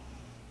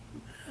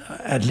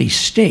 at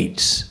least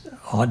states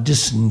are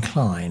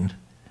disinclined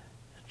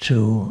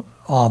to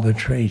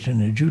arbitrate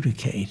and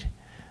adjudicate.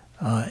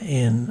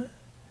 In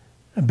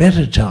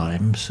better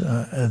times,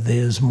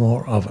 there's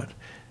more of it.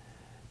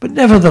 But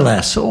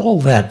nevertheless, all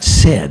that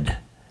said,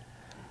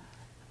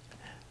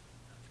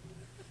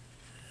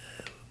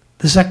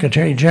 the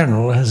Secretary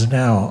General has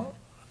now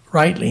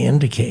rightly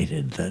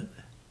indicated that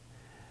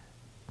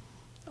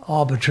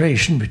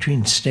arbitration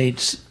between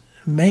states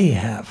may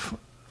have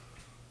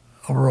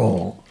a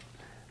role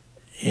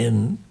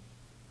in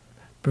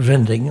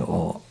preventing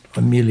or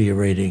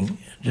ameliorating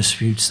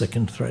disputes that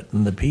can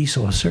threaten the peace,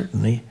 or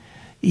certainly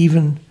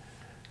even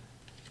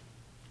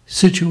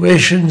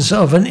situations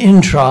of an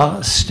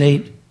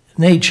intra-state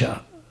nature,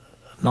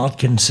 not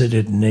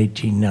considered in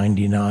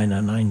 1899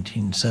 or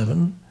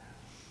 1907,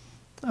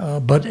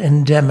 but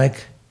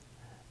endemic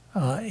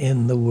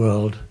in the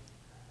world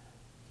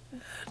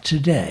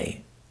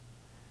today.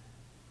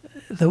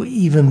 Though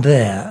even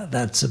there,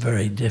 that's a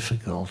very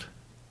difficult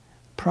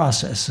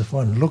process. If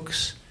one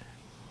looks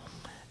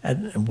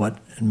at what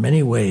in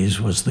many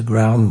ways was the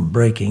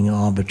groundbreaking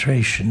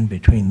arbitration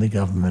between the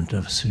government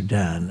of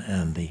Sudan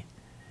and the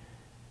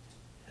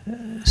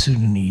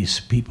Sudanese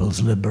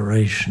People's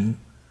Liberation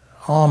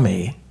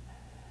Army,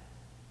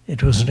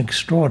 it was an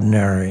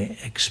extraordinary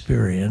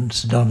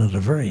experience done at a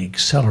very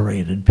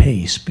accelerated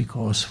pace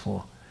because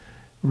for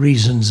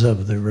reasons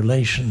of the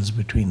relations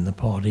between the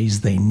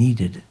parties, they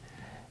needed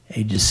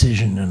a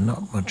decision in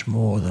not much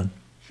more than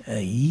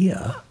a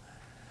year.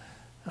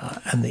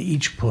 And they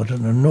each put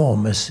an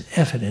enormous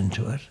effort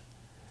into it.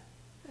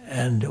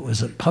 And it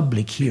was a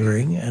public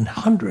hearing, and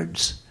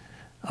hundreds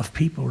of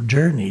people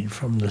journeyed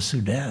from the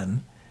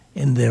Sudan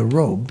in their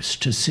robes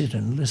to sit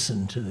and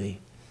listen to the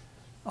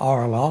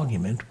oral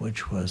argument,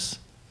 which was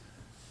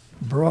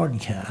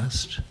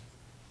broadcast.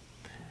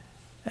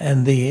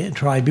 And the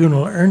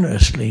tribunal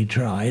earnestly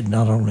tried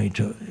not only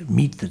to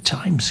meet the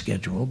time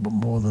schedule, but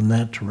more than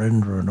that, to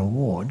render an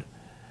award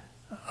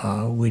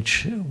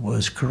which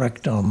was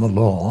correct on the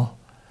law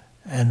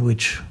and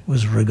which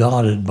was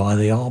regarded by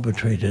the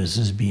arbitrators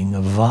as being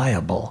a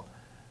viable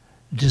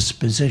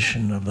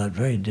disposition of that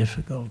very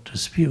difficult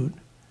dispute.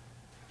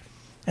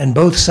 And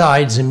both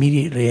sides,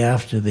 immediately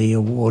after the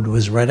award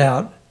was read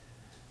out,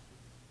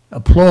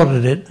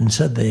 applauded it and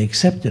said they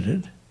accepted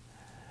it.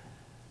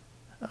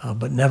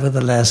 But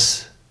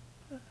nevertheless,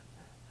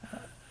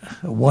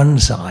 one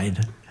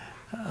side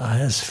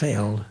has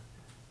failed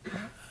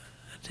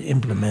to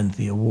implement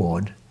the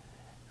award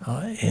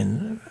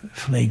in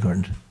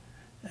flagrant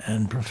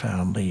and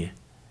profoundly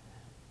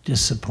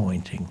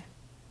disappointing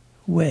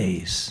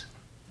ways.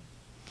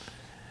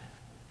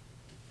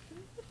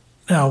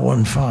 Now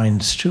one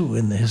finds, too,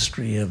 in the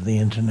history of the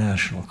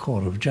International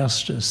Court of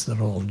Justice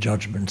that all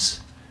judgments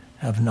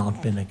have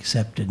not been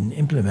accepted and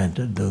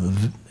implemented, though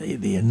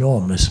the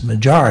enormous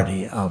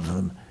majority of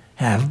them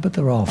have, but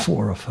there are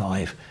 4 or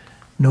 5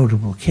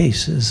 notable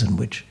cases in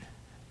which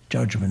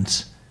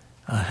judgments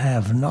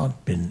have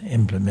not been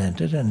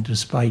implemented, and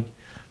despite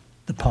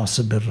the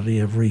possibility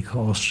of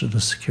recourse to the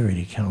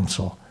Security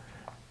Council,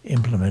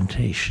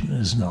 implementation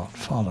is not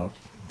followed.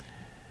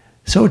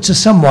 So it's a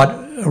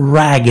somewhat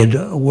ragged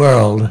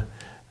world,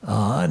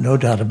 no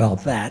doubt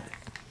about that.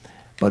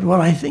 But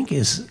what I think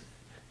is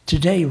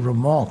today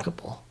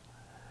remarkable,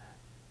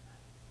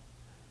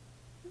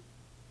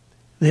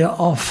 there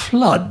are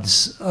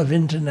floods of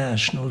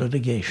international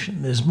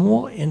litigation. There's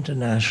more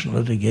international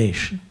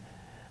litigation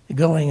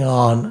going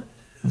on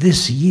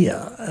this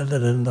year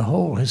than in the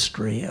whole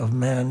history of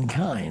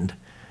mankind.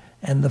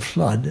 And the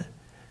flood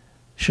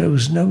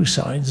shows no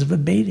signs of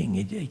abating.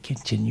 It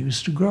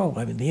continues to grow.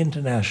 I mean, the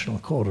International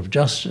Court of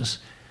Justice,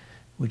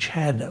 which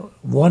had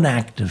one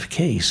active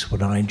case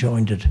when I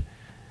joined it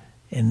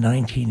in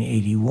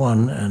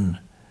 1981, and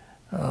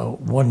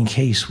one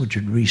case which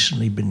had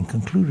recently been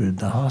concluded,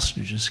 the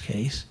hostages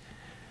case,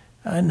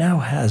 now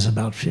has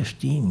about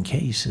 15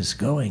 cases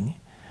going,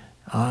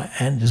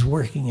 and is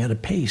working at a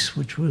pace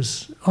which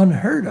was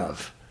unheard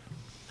of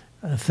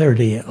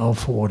 30 or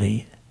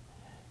 40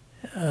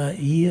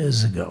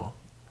 years ago.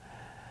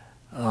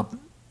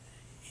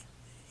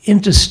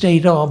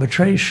 Interstate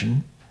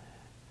arbitration,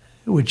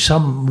 which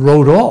some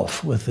wrote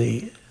off with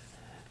the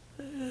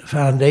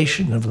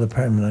foundation of the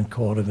Permanent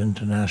Court of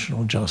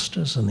International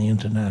Justice and the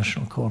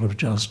International Court of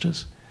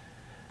Justice,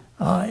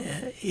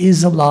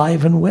 is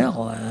alive and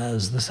well.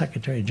 As the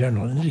Secretary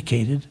General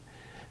indicated,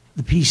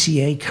 the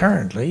PCA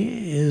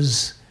currently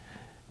is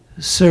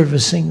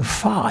servicing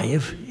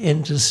 5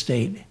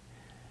 interstate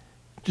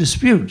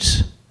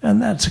disputes,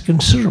 and that's a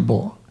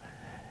considerable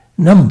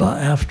number.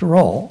 After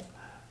all,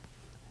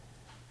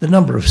 the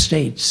number of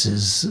states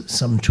is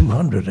some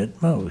 200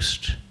 at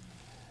most,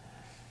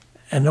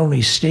 and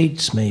only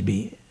states may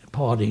be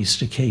parties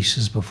to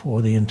cases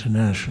before the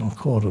International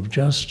Court of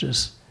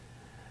Justice.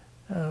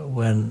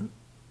 When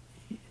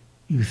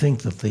you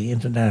think that the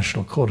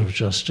International Court of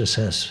Justice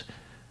has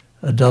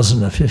a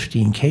dozen or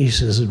 15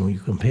 cases, and when you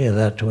compare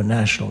that to a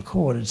national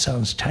court, it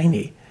sounds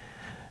tiny.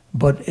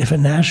 But if a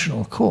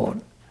national court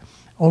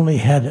only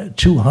had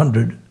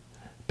 200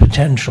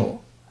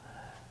 potential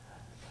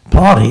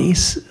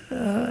parties,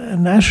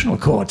 national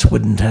courts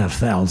wouldn't have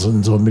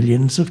thousands or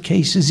millions of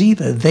cases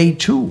either. They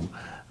too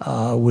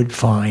would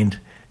find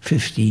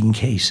 15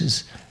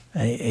 cases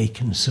a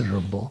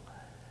considerable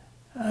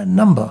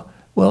number.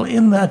 Well,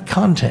 in that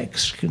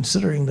context,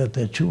 considering that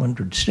there are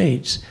 200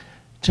 states,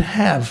 to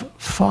have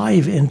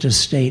 5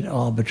 interstate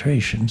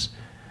arbitrations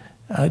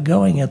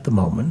going at the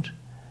moment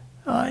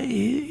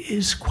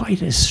is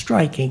quite a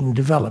striking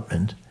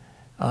development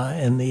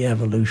in the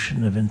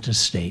evolution of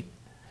interstate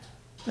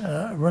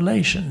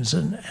relations,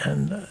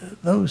 and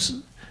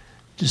those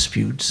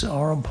disputes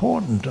are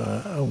important.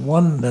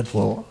 One that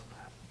will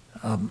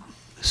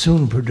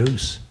soon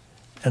produce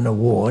an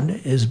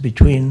award is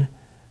between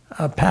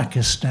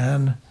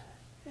Pakistan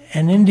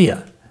and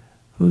India,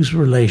 whose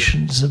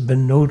relations have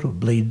been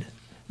notably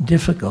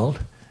difficult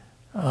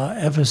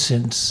ever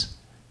since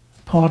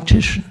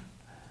partition.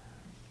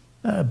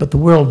 But the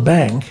World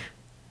Bank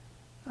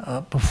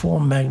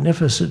performed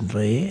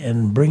magnificently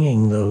in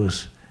bringing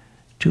those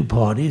 2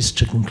 parties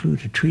to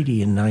conclude a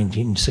treaty in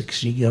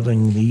 1960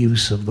 governing the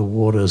use of the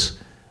waters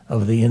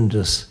of the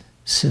Indus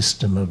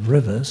system of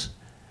rivers.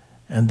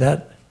 And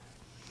that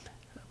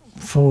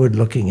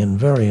forward-looking and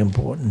very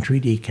important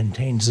treaty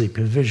contains a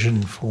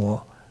provision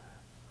for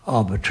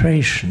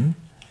arbitration,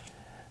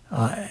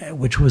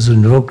 which was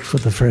invoked for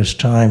the first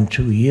time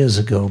 2 years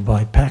ago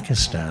by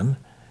Pakistan,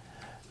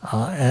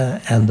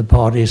 and the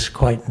parties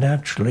quite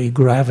naturally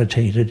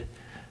gravitated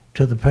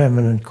to the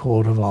Permanent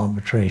Court of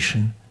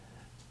Arbitration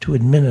to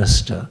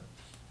administer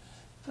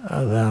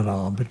that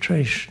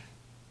arbitration.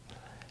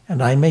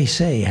 And I may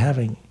say,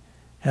 having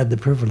had the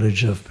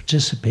privilege of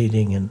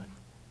participating in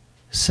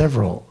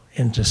several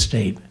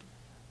interstate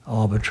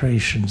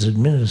arbitrations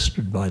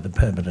administered by the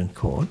Permanent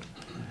Court,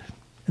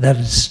 that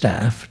its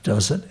staff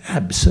does an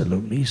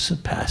absolutely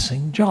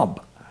surpassing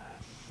job.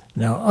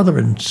 Now, other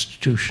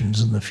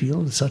institutions in the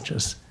field, such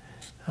as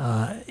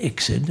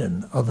ICSID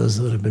and others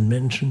that have been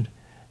mentioned,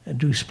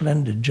 do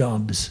splendid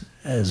jobs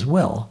as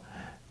well.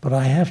 But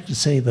I have to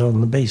say that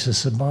on the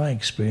basis of my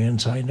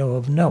experience, I know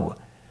of no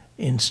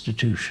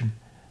institution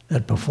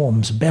that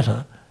performs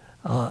better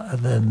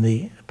than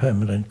the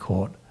Permanent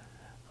Court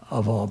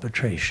of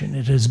Arbitration.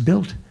 It has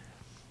built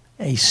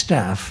a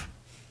staff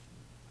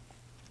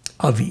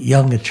of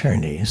young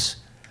attorneys,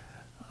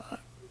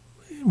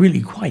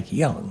 really quite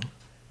young,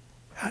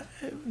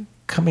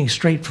 coming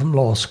straight from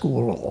law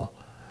school or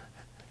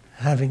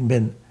having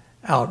been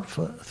out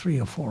for 3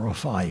 or 4 or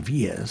 5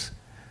 years,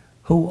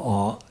 who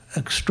are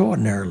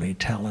extraordinarily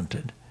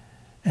talented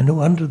and who,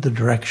 under the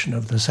direction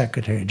of the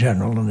Secretary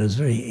General and his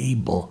very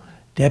able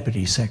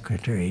Deputy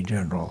Secretary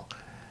General,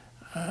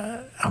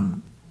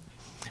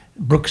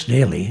 Brooks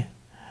Daly,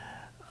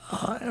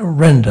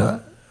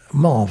 render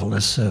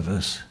marvelous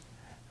service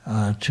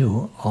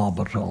to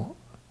arbitral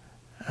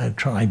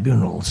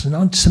tribunals,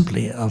 not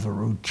simply of a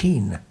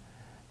routine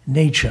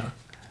nature,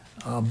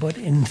 but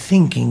in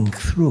thinking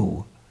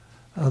through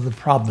the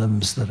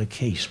problems that a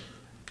case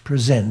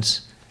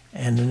presents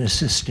and in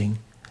assisting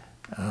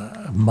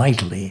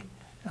mightily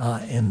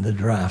in the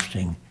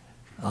drafting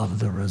of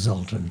the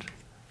resultant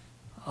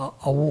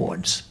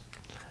awards.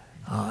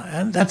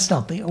 And that's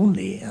not the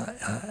only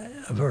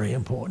very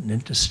important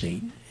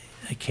interstate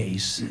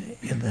case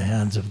in the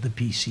hands of the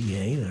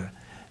PCA.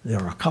 There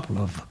are a couple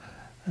of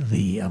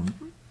the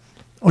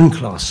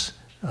UNCLOS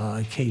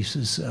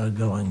cases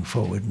going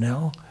forward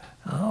now,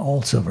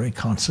 also very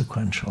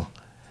consequential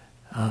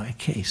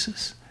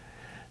cases.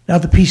 Now,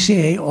 the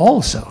PCA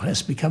also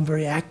has become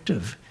very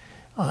active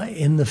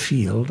in the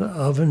field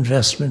of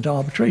investment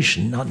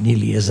arbitration, not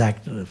nearly as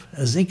active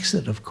as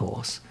ICSID, of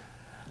course,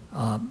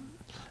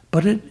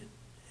 but it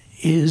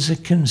is a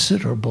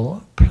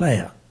considerable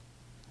player.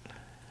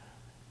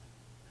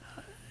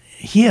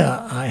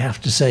 Here, I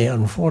have to say,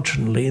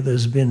 unfortunately,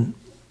 there's been,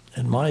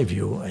 in my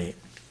view, a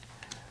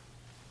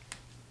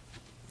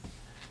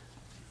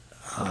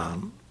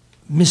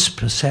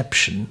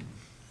misperception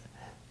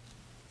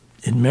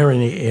in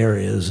many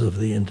areas of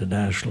the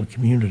international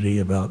community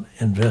about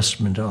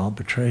investment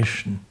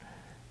arbitration,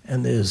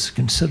 and there's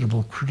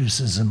considerable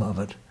criticism of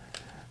it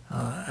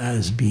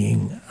as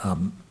being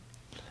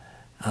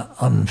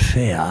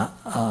unfair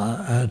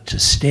to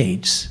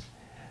states.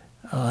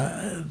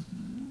 The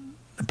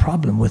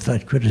problem with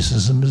that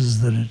criticism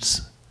is that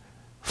it's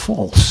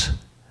false.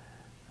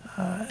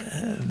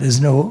 There's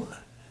no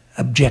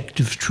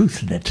objective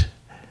truth in it.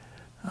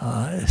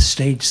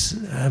 States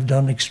have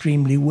done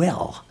extremely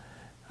well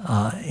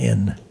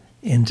in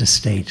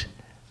interstate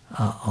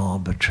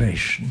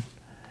arbitration.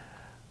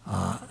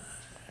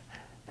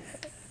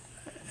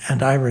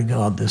 And I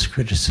regard this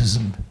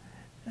criticism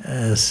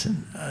as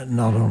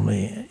not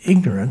only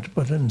ignorant,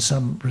 but in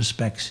some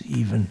respects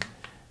even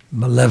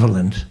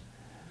malevolent,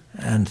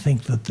 and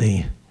think that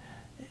the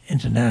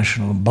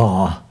international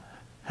bar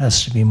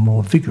has to be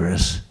more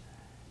vigorous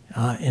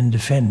in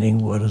defending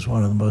what is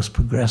one of the most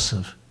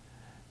progressive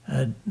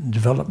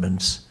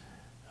developments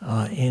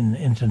in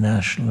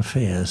international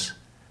affairs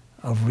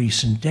of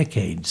recent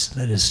decades.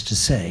 That is to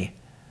say,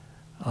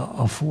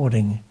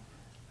 affording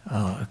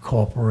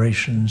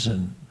corporations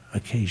and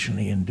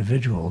occasionally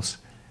individuals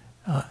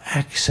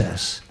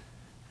access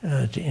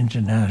to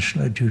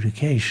international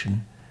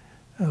adjudication,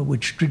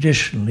 which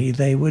traditionally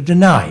they were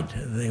denied.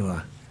 They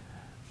were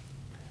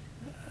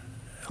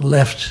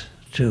left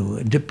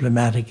to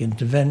diplomatic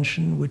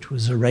intervention, which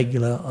was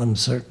irregular,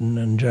 uncertain,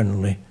 and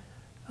generally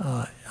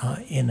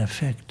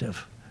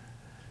ineffective.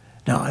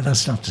 Now,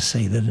 that's not to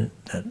say that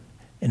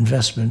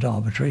investment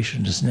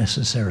arbitration is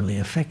necessarily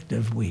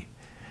effective. We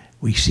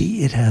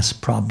see it has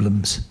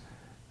problems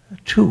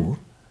too,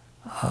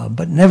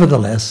 but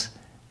nevertheless,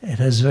 it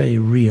has very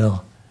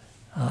real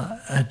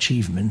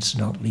achievements,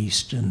 not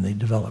least in the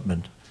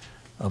development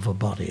of a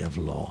body of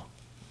law.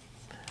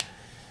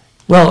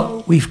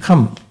 Well, we've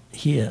come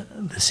here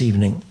this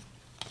evening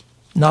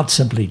not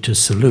simply to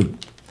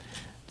salute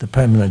the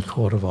Permanent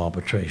Court of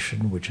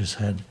Arbitration, which has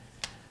had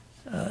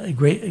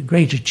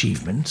great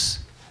achievements,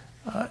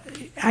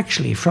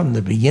 actually from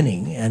the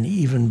beginning and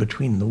even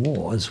between the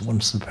wars,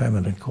 once the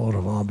Permanent Court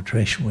of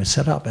Arbitration was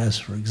set up, as,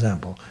 for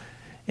example,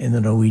 in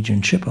the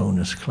Norwegian ship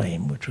owners'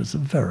 claim, which was a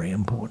very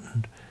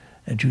important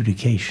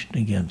adjudication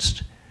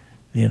against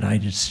the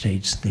United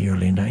States in the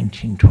early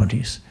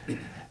 1920s,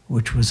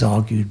 which was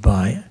argued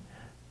by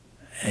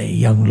a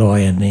young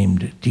lawyer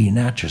named Dean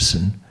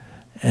Acheson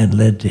and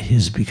led to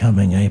his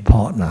becoming a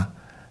partner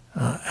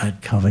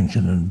at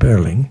Covington and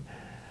Burling.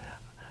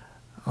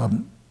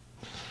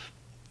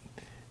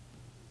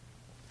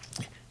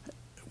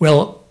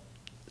 Well,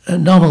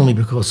 not only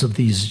because of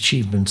these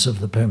achievements of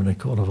the Permanent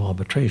Court of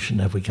Arbitration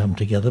have we come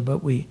together,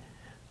 but we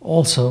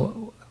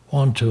also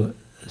want to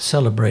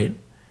celebrate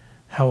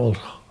Harold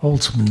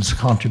Holtzman's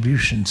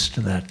contributions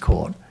to that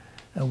court,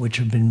 which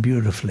have been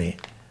beautifully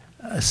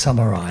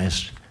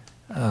summarized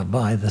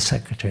by the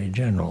Secretary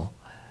General.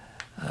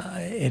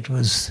 It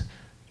was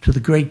to the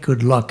great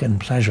good luck and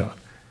pleasure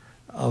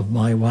of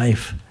my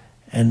wife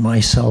and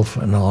myself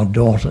and our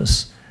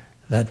daughters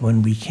that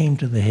when we came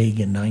to The Hague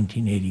in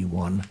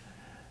 1981,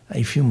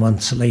 a few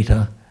months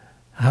later,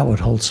 Howard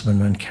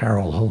Holtzman and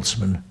Carol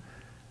Holtzman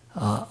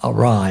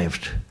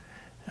arrived.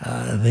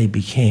 They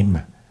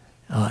became,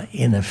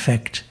 in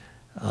effect,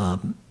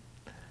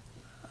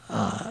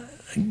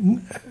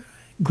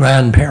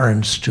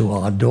 grandparents to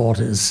our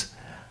daughters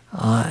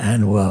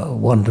and were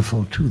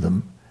wonderful to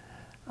them.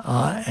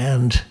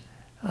 And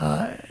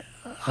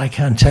I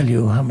can't tell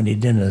you how many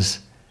dinners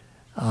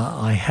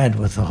I had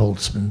with the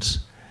Holtzmans,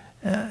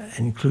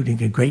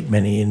 including a great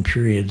many in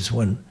periods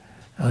when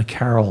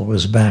Carol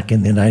was back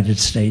in the United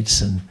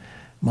States and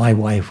my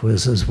wife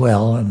was as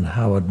well, and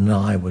Howard and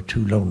I were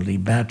two lonely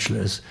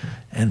bachelors,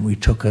 and we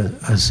took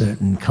a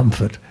certain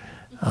comfort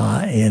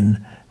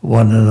in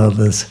one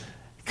another's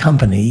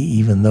company,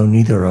 even though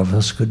neither of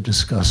us could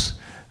discuss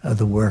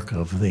the work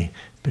of the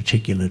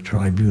particular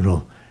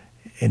tribunal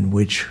in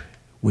which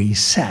we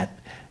sat,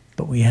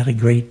 but we had a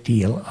great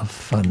deal of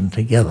fun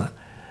together.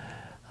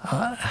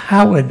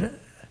 Howard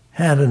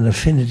had an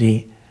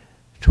affinity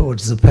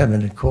towards the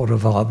Permanent Court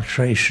of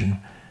Arbitration,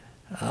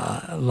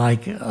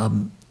 like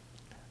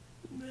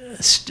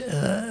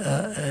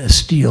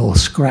steel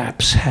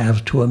scraps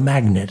have to a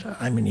magnet.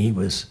 I mean, he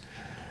was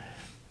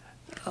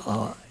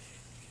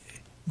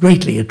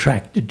greatly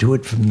attracted to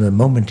it from the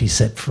moment he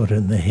set foot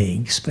in The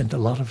Hague, spent a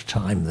lot of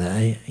time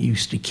there. He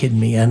used to kid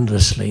me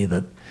endlessly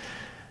that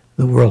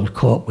the World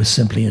Court was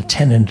simply a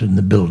tenant in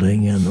the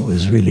building and it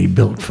was really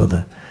built for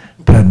the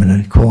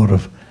Permanent Court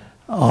of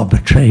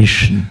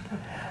Arbitration.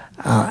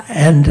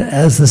 And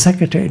as the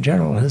Secretary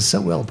General has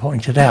so well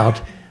pointed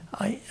out,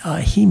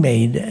 he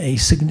made a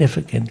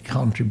significant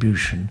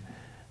contribution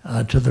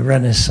to the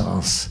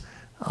renaissance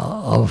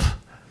of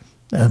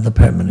the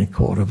Permanent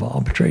Court of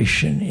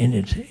Arbitration in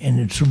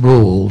its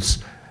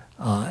rules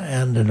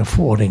and in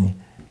affording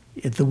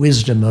it the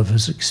wisdom of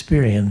his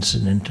experience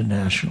in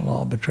international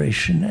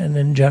arbitration and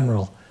in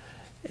general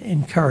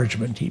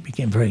encouragement. He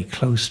became very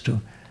close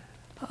to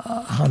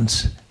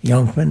Hans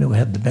Jonkman, who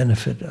had the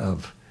benefit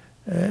of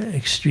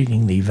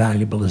extremely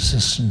valuable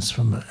assistance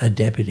from a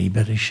deputy,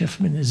 Betty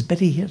Schiffman. Is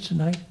Betty here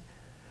tonight?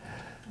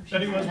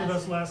 Betty was with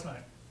us last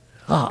night.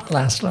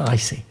 Last night, I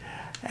see.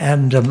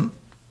 And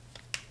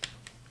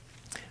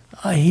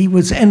he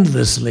was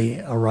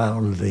endlessly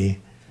around the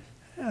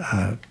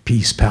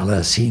Peace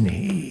Palace.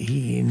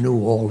 He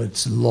knew all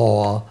its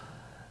law.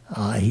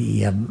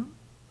 He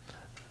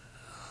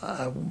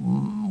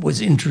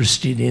was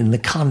interested in the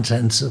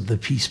contents of the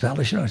Peace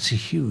Palace. You know, it's a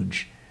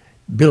huge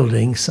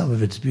building. Some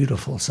of it's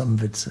beautiful, some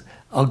of it's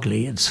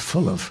ugly. It's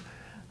full of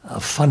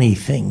funny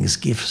things,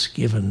 gifts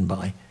given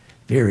by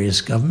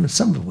various governments,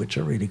 some of which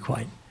are really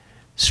quite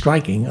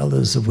striking,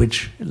 others of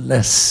which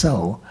less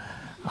so.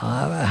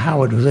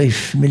 Howard was very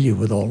familiar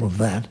with all of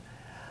that.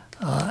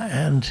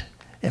 And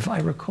if I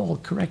recall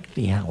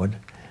correctly, Howard,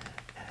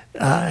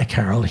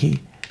 Carol, he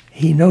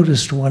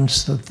noticed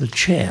once that the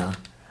chair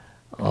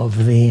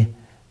of the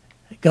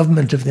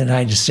government of the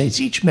United States,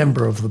 each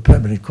member of the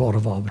Permanent Court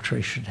of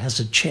Arbitration has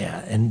a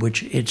chair in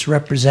which its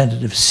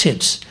representative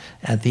sits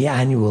at the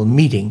annual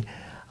meeting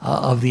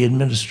of the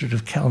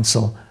Administrative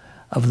Council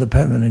of the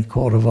Permanent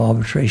Court of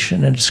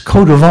Arbitration, and its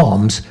coat of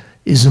arms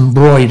is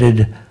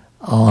embroidered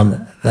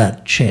on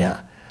that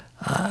chair.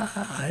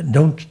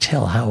 Don't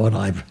tell Howard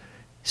I've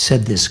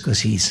said this because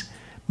he's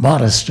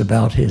modest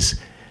about his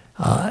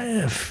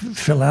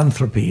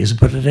philanthropies,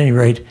 but at any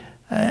rate,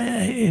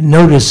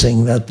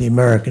 noticing that the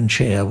American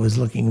chair was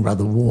looking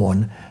rather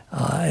worn,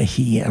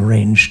 he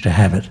arranged to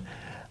have it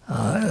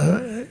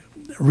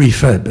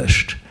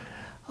refurbished.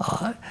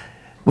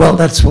 Well,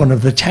 that's one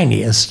of the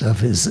tiniest of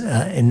his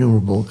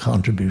innumerable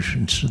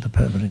contributions to the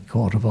Permanent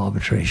Court of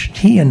Arbitration.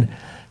 He and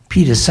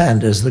Peter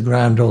Sanders, the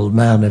grand old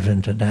man of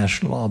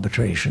international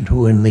arbitration,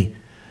 who in the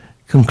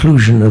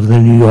conclusion of the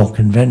New York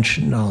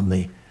Convention on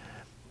the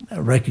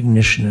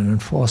recognition and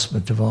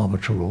enforcement of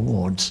arbitral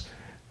awards,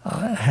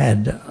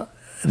 had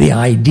the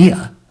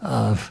idea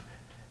of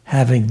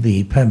having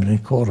the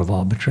Permanent Court of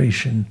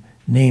Arbitration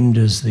named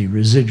as the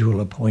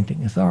residual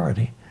appointing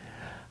authority.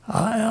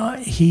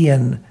 He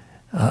and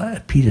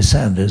Peter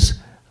Sanders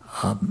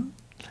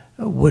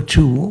were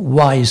two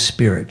wise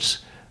spirits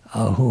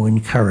who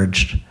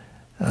encouraged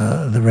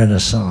the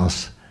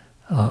renaissance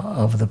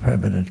of the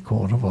Permanent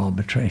Court of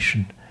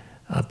Arbitration.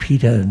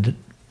 Peter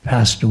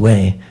passed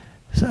away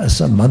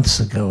some months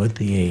ago at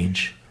the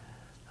age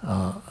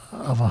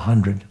of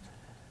 100.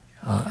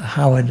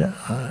 Howard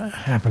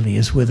happily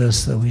is with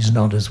us, though he's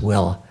not as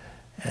well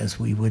as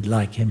we would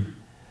like him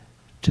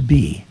to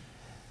be.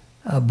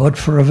 But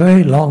for a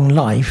very long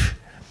life,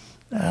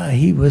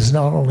 he was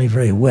not only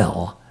very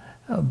well,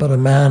 but a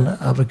man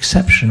of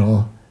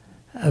exceptional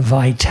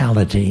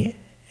vitality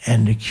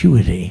and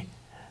acuity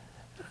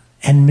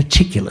and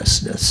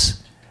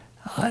meticulousness.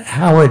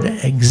 Howard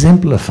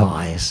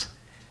exemplifies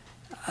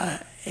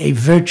a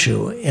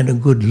virtue in a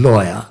good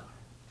lawyer,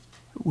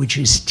 which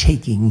is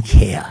taking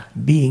care,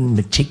 being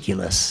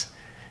meticulous,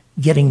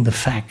 getting the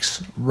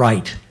facts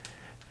right,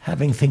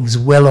 having things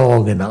well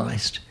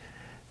organized.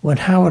 When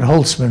Howard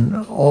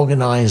Holtzman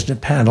organized a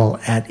panel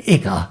at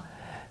ICA,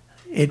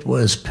 it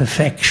was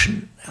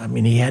perfection. I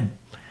mean, he had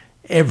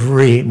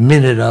every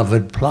minute of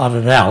it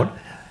plotted out,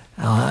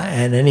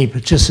 and any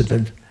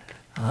participant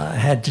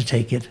had to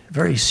take it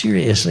very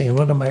seriously. And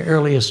one of my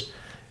earliest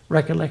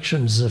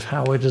recollections of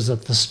Howard is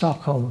at the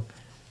Stockholm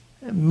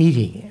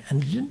meeting.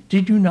 And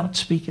did you not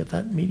speak at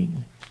that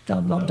meeting?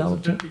 That was a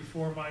bit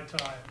before my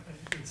time.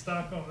 In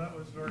Stockholm, that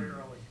was very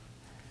early.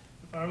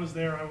 If I was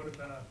there, I would have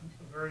been a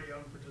very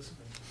young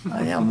participant.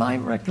 Yeah, my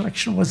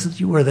recollection was that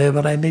you were there,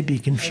 but I may be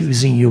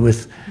confusing you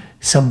with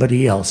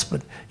somebody else.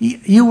 But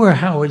you were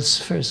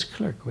Howard's first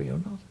clerk, were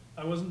you not?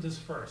 I wasn't his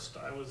first.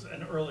 I was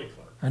an early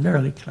clerk. An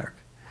early clerk.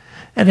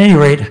 At any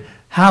rate,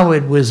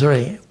 Howard was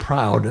very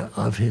proud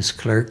of his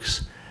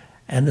clerks,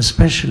 and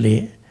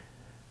especially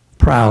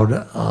proud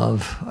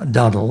of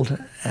Donald.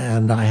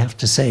 And I have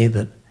to say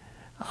that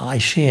I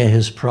share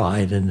his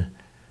pride in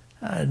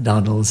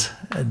Donald's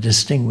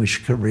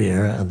distinguished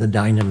career and the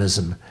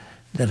dynamism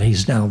that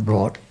he's now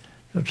brought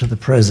to the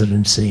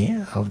presidency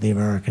of the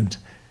American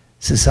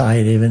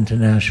Society of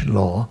International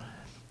Law,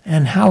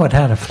 and how it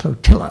had a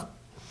flotilla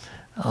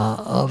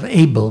of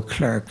able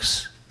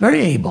clerks,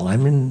 very able. I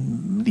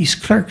mean, these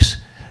clerks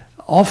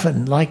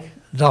often, like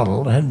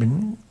Donald, had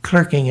been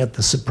clerking at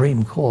the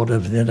Supreme Court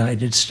of the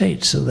United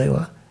States, so they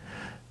were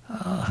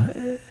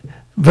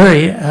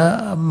very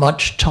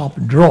much top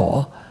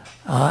draw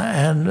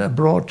and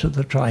brought to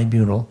the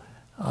tribunal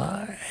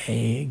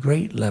a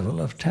great level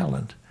of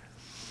talent.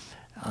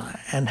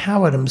 And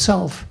Howard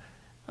himself,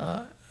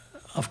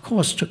 of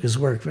course, took his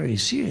work very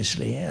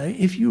seriously.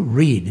 If you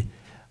read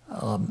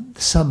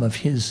some of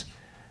his,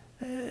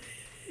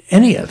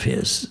 any of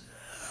his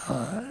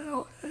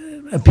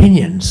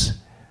opinions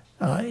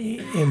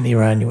in the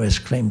Iran-U.S.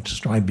 Claims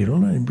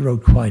Tribunal, and he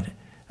wrote quite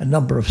a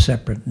number of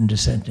separate and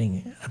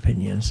dissenting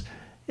opinions,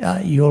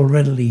 you'll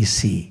readily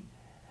see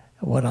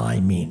what I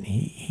mean.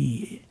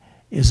 He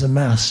is a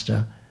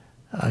master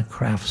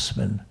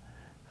craftsman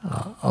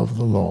of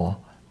the law,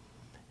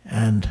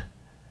 and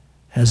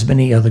has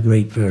many other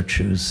great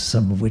virtues,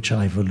 some of which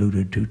I've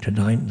alluded to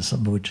tonight, and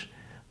some of which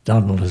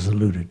Donald has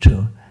alluded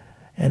to.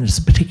 And it's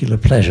a particular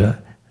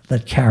pleasure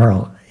that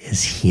Carol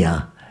is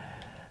here.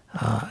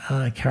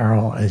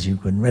 Carol, as you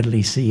can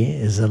readily see,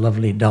 is a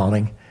lovely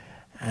darling,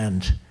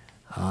 and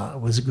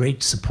was a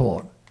great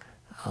support.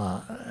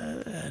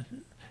 I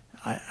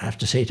have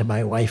to say to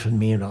my wife and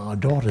me and our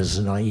daughters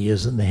in our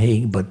years in The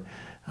Hague, but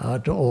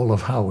to all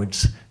of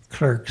Howard's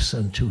clerks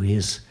and to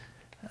his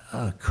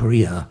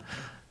career.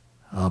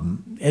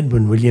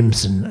 Edwin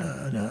Williamson,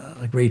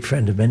 a great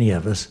friend of many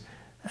of us,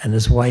 and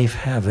his wife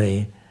have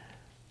a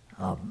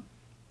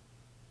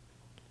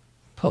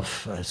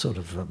sort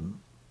of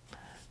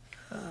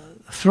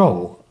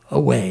throw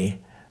away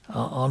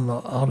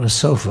on a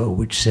sofa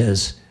which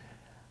says,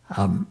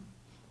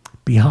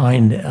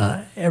 behind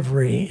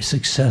every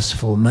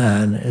successful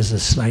man is a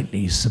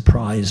slightly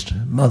surprised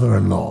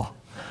mother-in-law.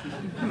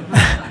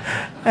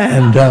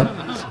 And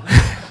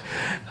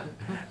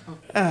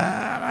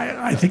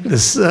I think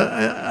there's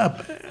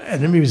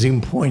an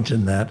amusing point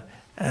in that.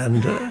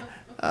 And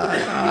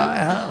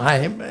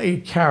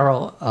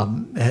Carol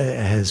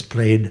has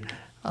played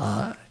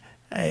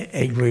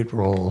a great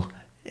role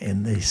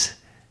in this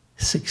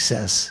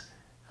success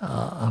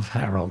of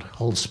Harold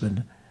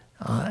Holtzman.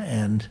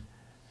 And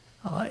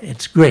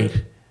it's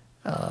great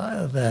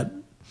that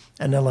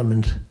an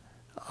element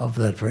of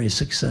that very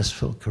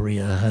successful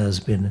career has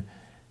been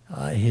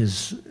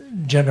his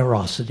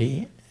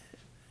generosity,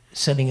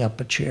 setting up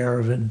a chair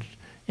of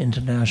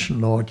international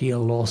law at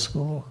Yale Law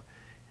School.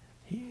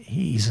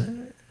 He's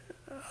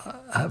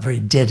a very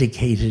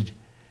dedicated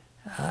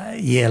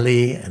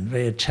Yaley and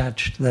very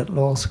attached to that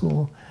law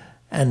school,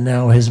 and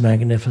now his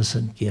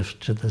magnificent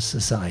gift to the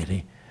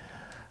society.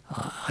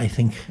 I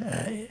think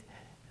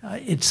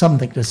it's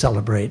something to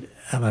celebrate,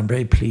 and I'm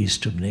very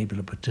pleased to have been able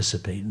to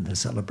participate in the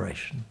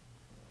celebration.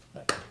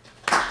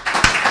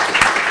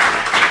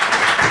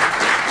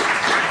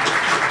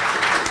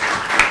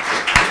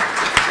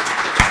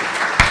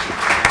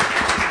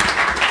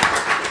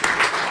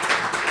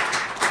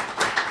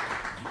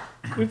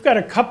 We've got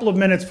a couple of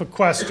minutes for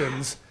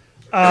questions.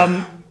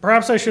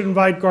 Perhaps I should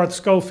invite Garth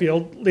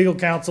Schofield, legal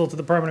counsel to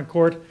the Permanent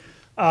Court,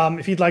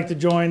 if he'd like to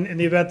join in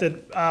the event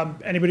that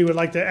anybody would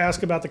like to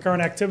ask about the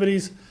current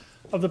activities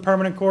of the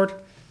Permanent Court.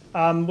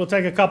 We'll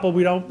take a couple.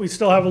 We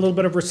still have a little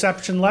bit of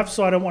reception left,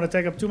 so I don't want to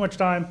take up too much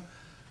time.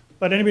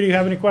 But anybody who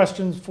have any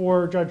questions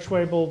for Judge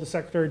Schwebel, the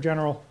Secretary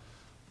General,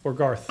 or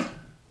Garth?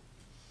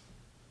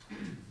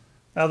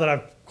 Now that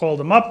I've called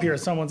him up here,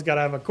 someone's got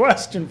to have a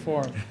question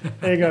for him.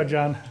 There you go,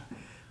 John.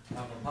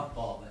 I'm a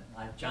puffball, and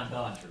I'm John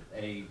Bellinger,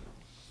 a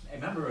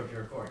member of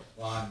your court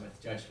while I'm with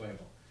Judge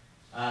Schwebel.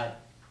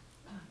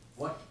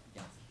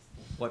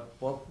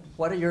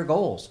 What are your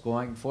goals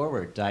going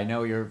forward? I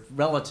know you're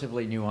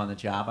relatively new on the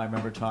job. I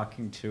remember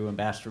talking to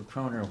Ambassador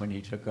Kroner when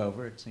he took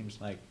over. It seems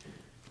like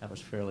that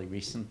was fairly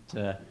recent.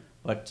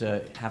 But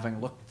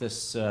having looked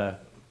this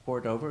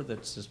court over,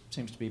 that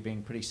seems to be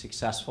being pretty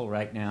successful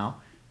right now,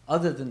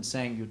 other than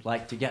saying you'd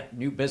like to get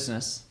new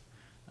business,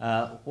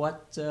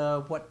 what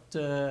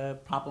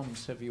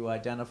problems have you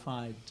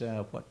identified?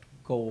 What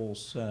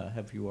goals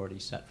have you already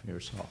set for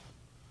yourself?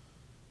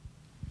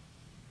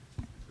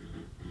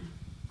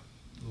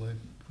 Do I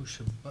push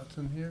a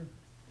button here?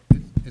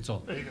 It's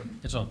on. There you go.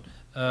 It's on.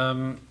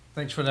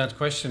 Thanks for that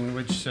question,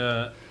 which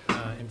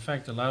in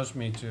fact allows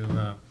me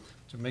to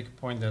make a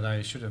point that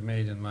I should have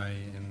made in my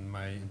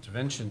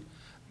intervention.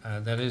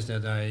 That is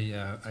that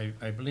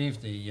I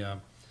believe the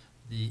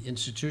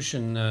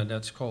institution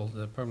that's called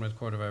the Permanent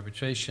Court of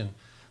Arbitration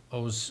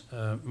owes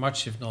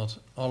much, if not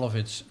all of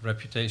its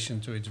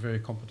reputation to its very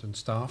competent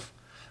staff.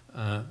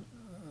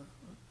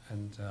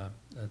 And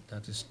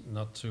that is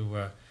not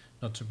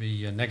to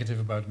be negative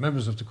about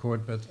members of the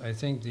court, but I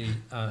think the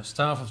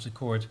staff of the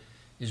court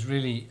is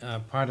really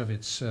part of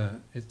its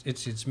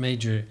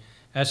major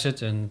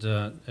asset, and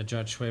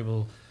Judge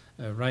Schwebel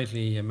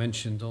rightly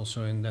mentioned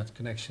also in that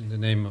connection the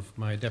name of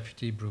my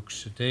deputy,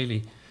 Brooks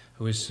Daly,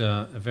 who is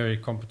a very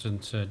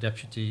competent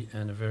deputy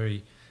and a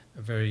very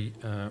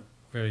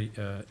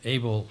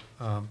able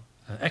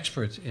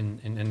expert in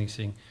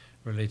anything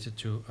related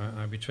to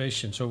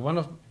arbitration. So one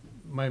of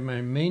my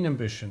main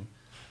ambition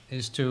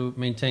is to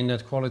maintain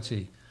that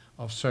quality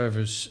of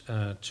service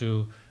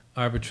to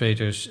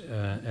arbitrators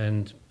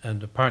and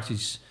the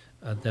parties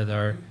that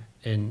are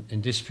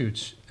in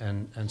disputes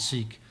and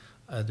seek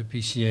the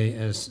PCA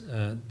as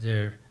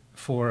their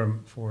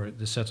forum for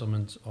the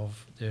settlement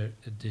of their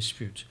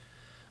dispute.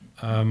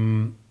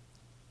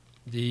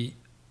 The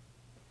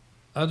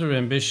other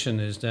ambition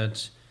is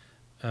that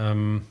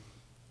I'm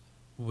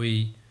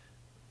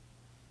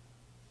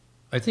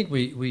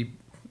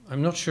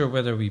not sure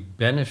whether we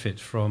benefit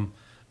from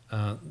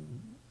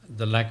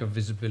the lack of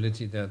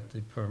visibility that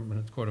the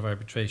Permanent Court of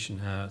Arbitration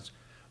has,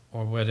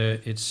 or whether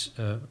it's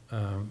a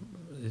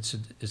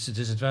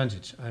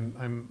disadvantage.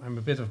 I'm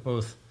a bit of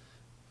both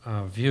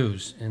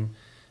views, and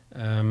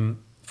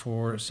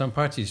for some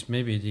parties,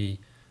 maybe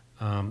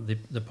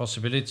the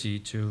possibility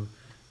to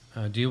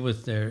deal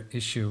with their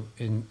issue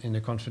in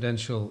a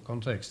confidential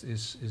context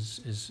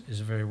is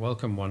a very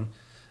welcome one.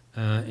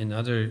 In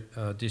other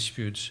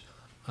disputes,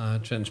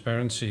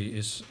 transparency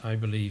is, I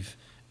believe,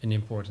 an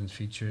important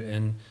feature.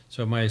 And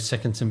so my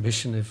second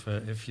ambition,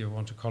 if you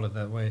want to call it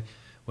that way,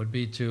 would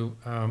be to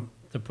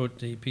put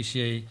the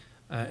PCA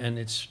and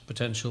its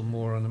potential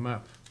more on the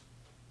map.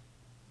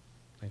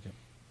 Thank you.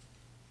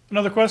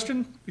 Another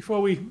question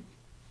before we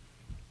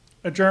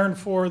adjourn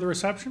for the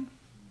reception?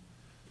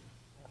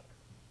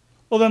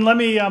 Well, then let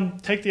me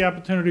take the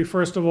opportunity,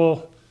 first of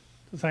all,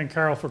 to thank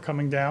Carol for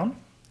coming down,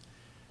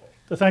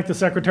 to thank the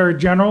Secretary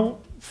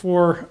General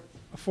for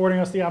affording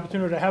us the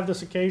opportunity to have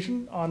this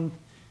occasion on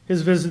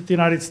his visit to the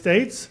United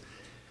States,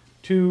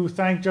 to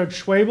thank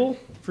Judge Schwabel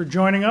for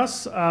joining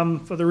us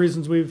for the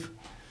reasons we've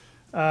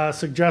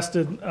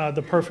suggested,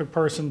 the perfect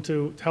person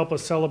to help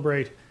us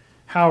celebrate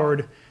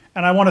Howard.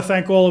 And I want to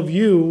thank all of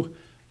you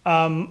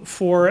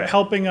for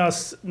helping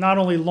us not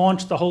only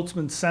launch the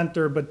Holtzman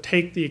Center, but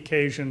take the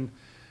occasion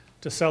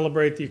to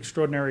celebrate the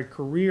extraordinary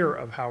career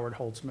of Howard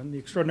Holtzman, the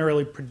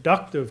extraordinarily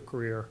productive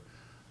career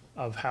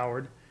of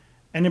Howard,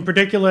 and in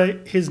particular,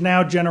 his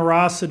now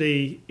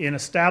generosity in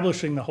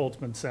establishing the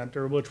Holtzman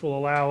Center, which will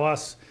allow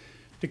us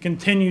to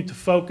continue to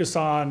focus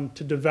on,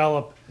 to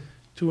develop,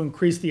 to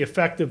increase the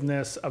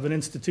effectiveness of an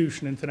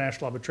institution,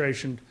 international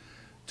arbitration,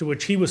 to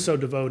which he was so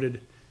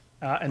devoted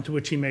and to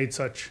which he made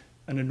such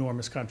an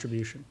enormous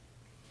contribution.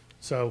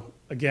 So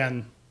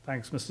again,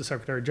 thanks, Mr.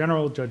 Secretary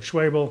General, Judge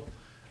Schwabel,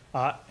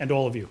 and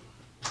all of you.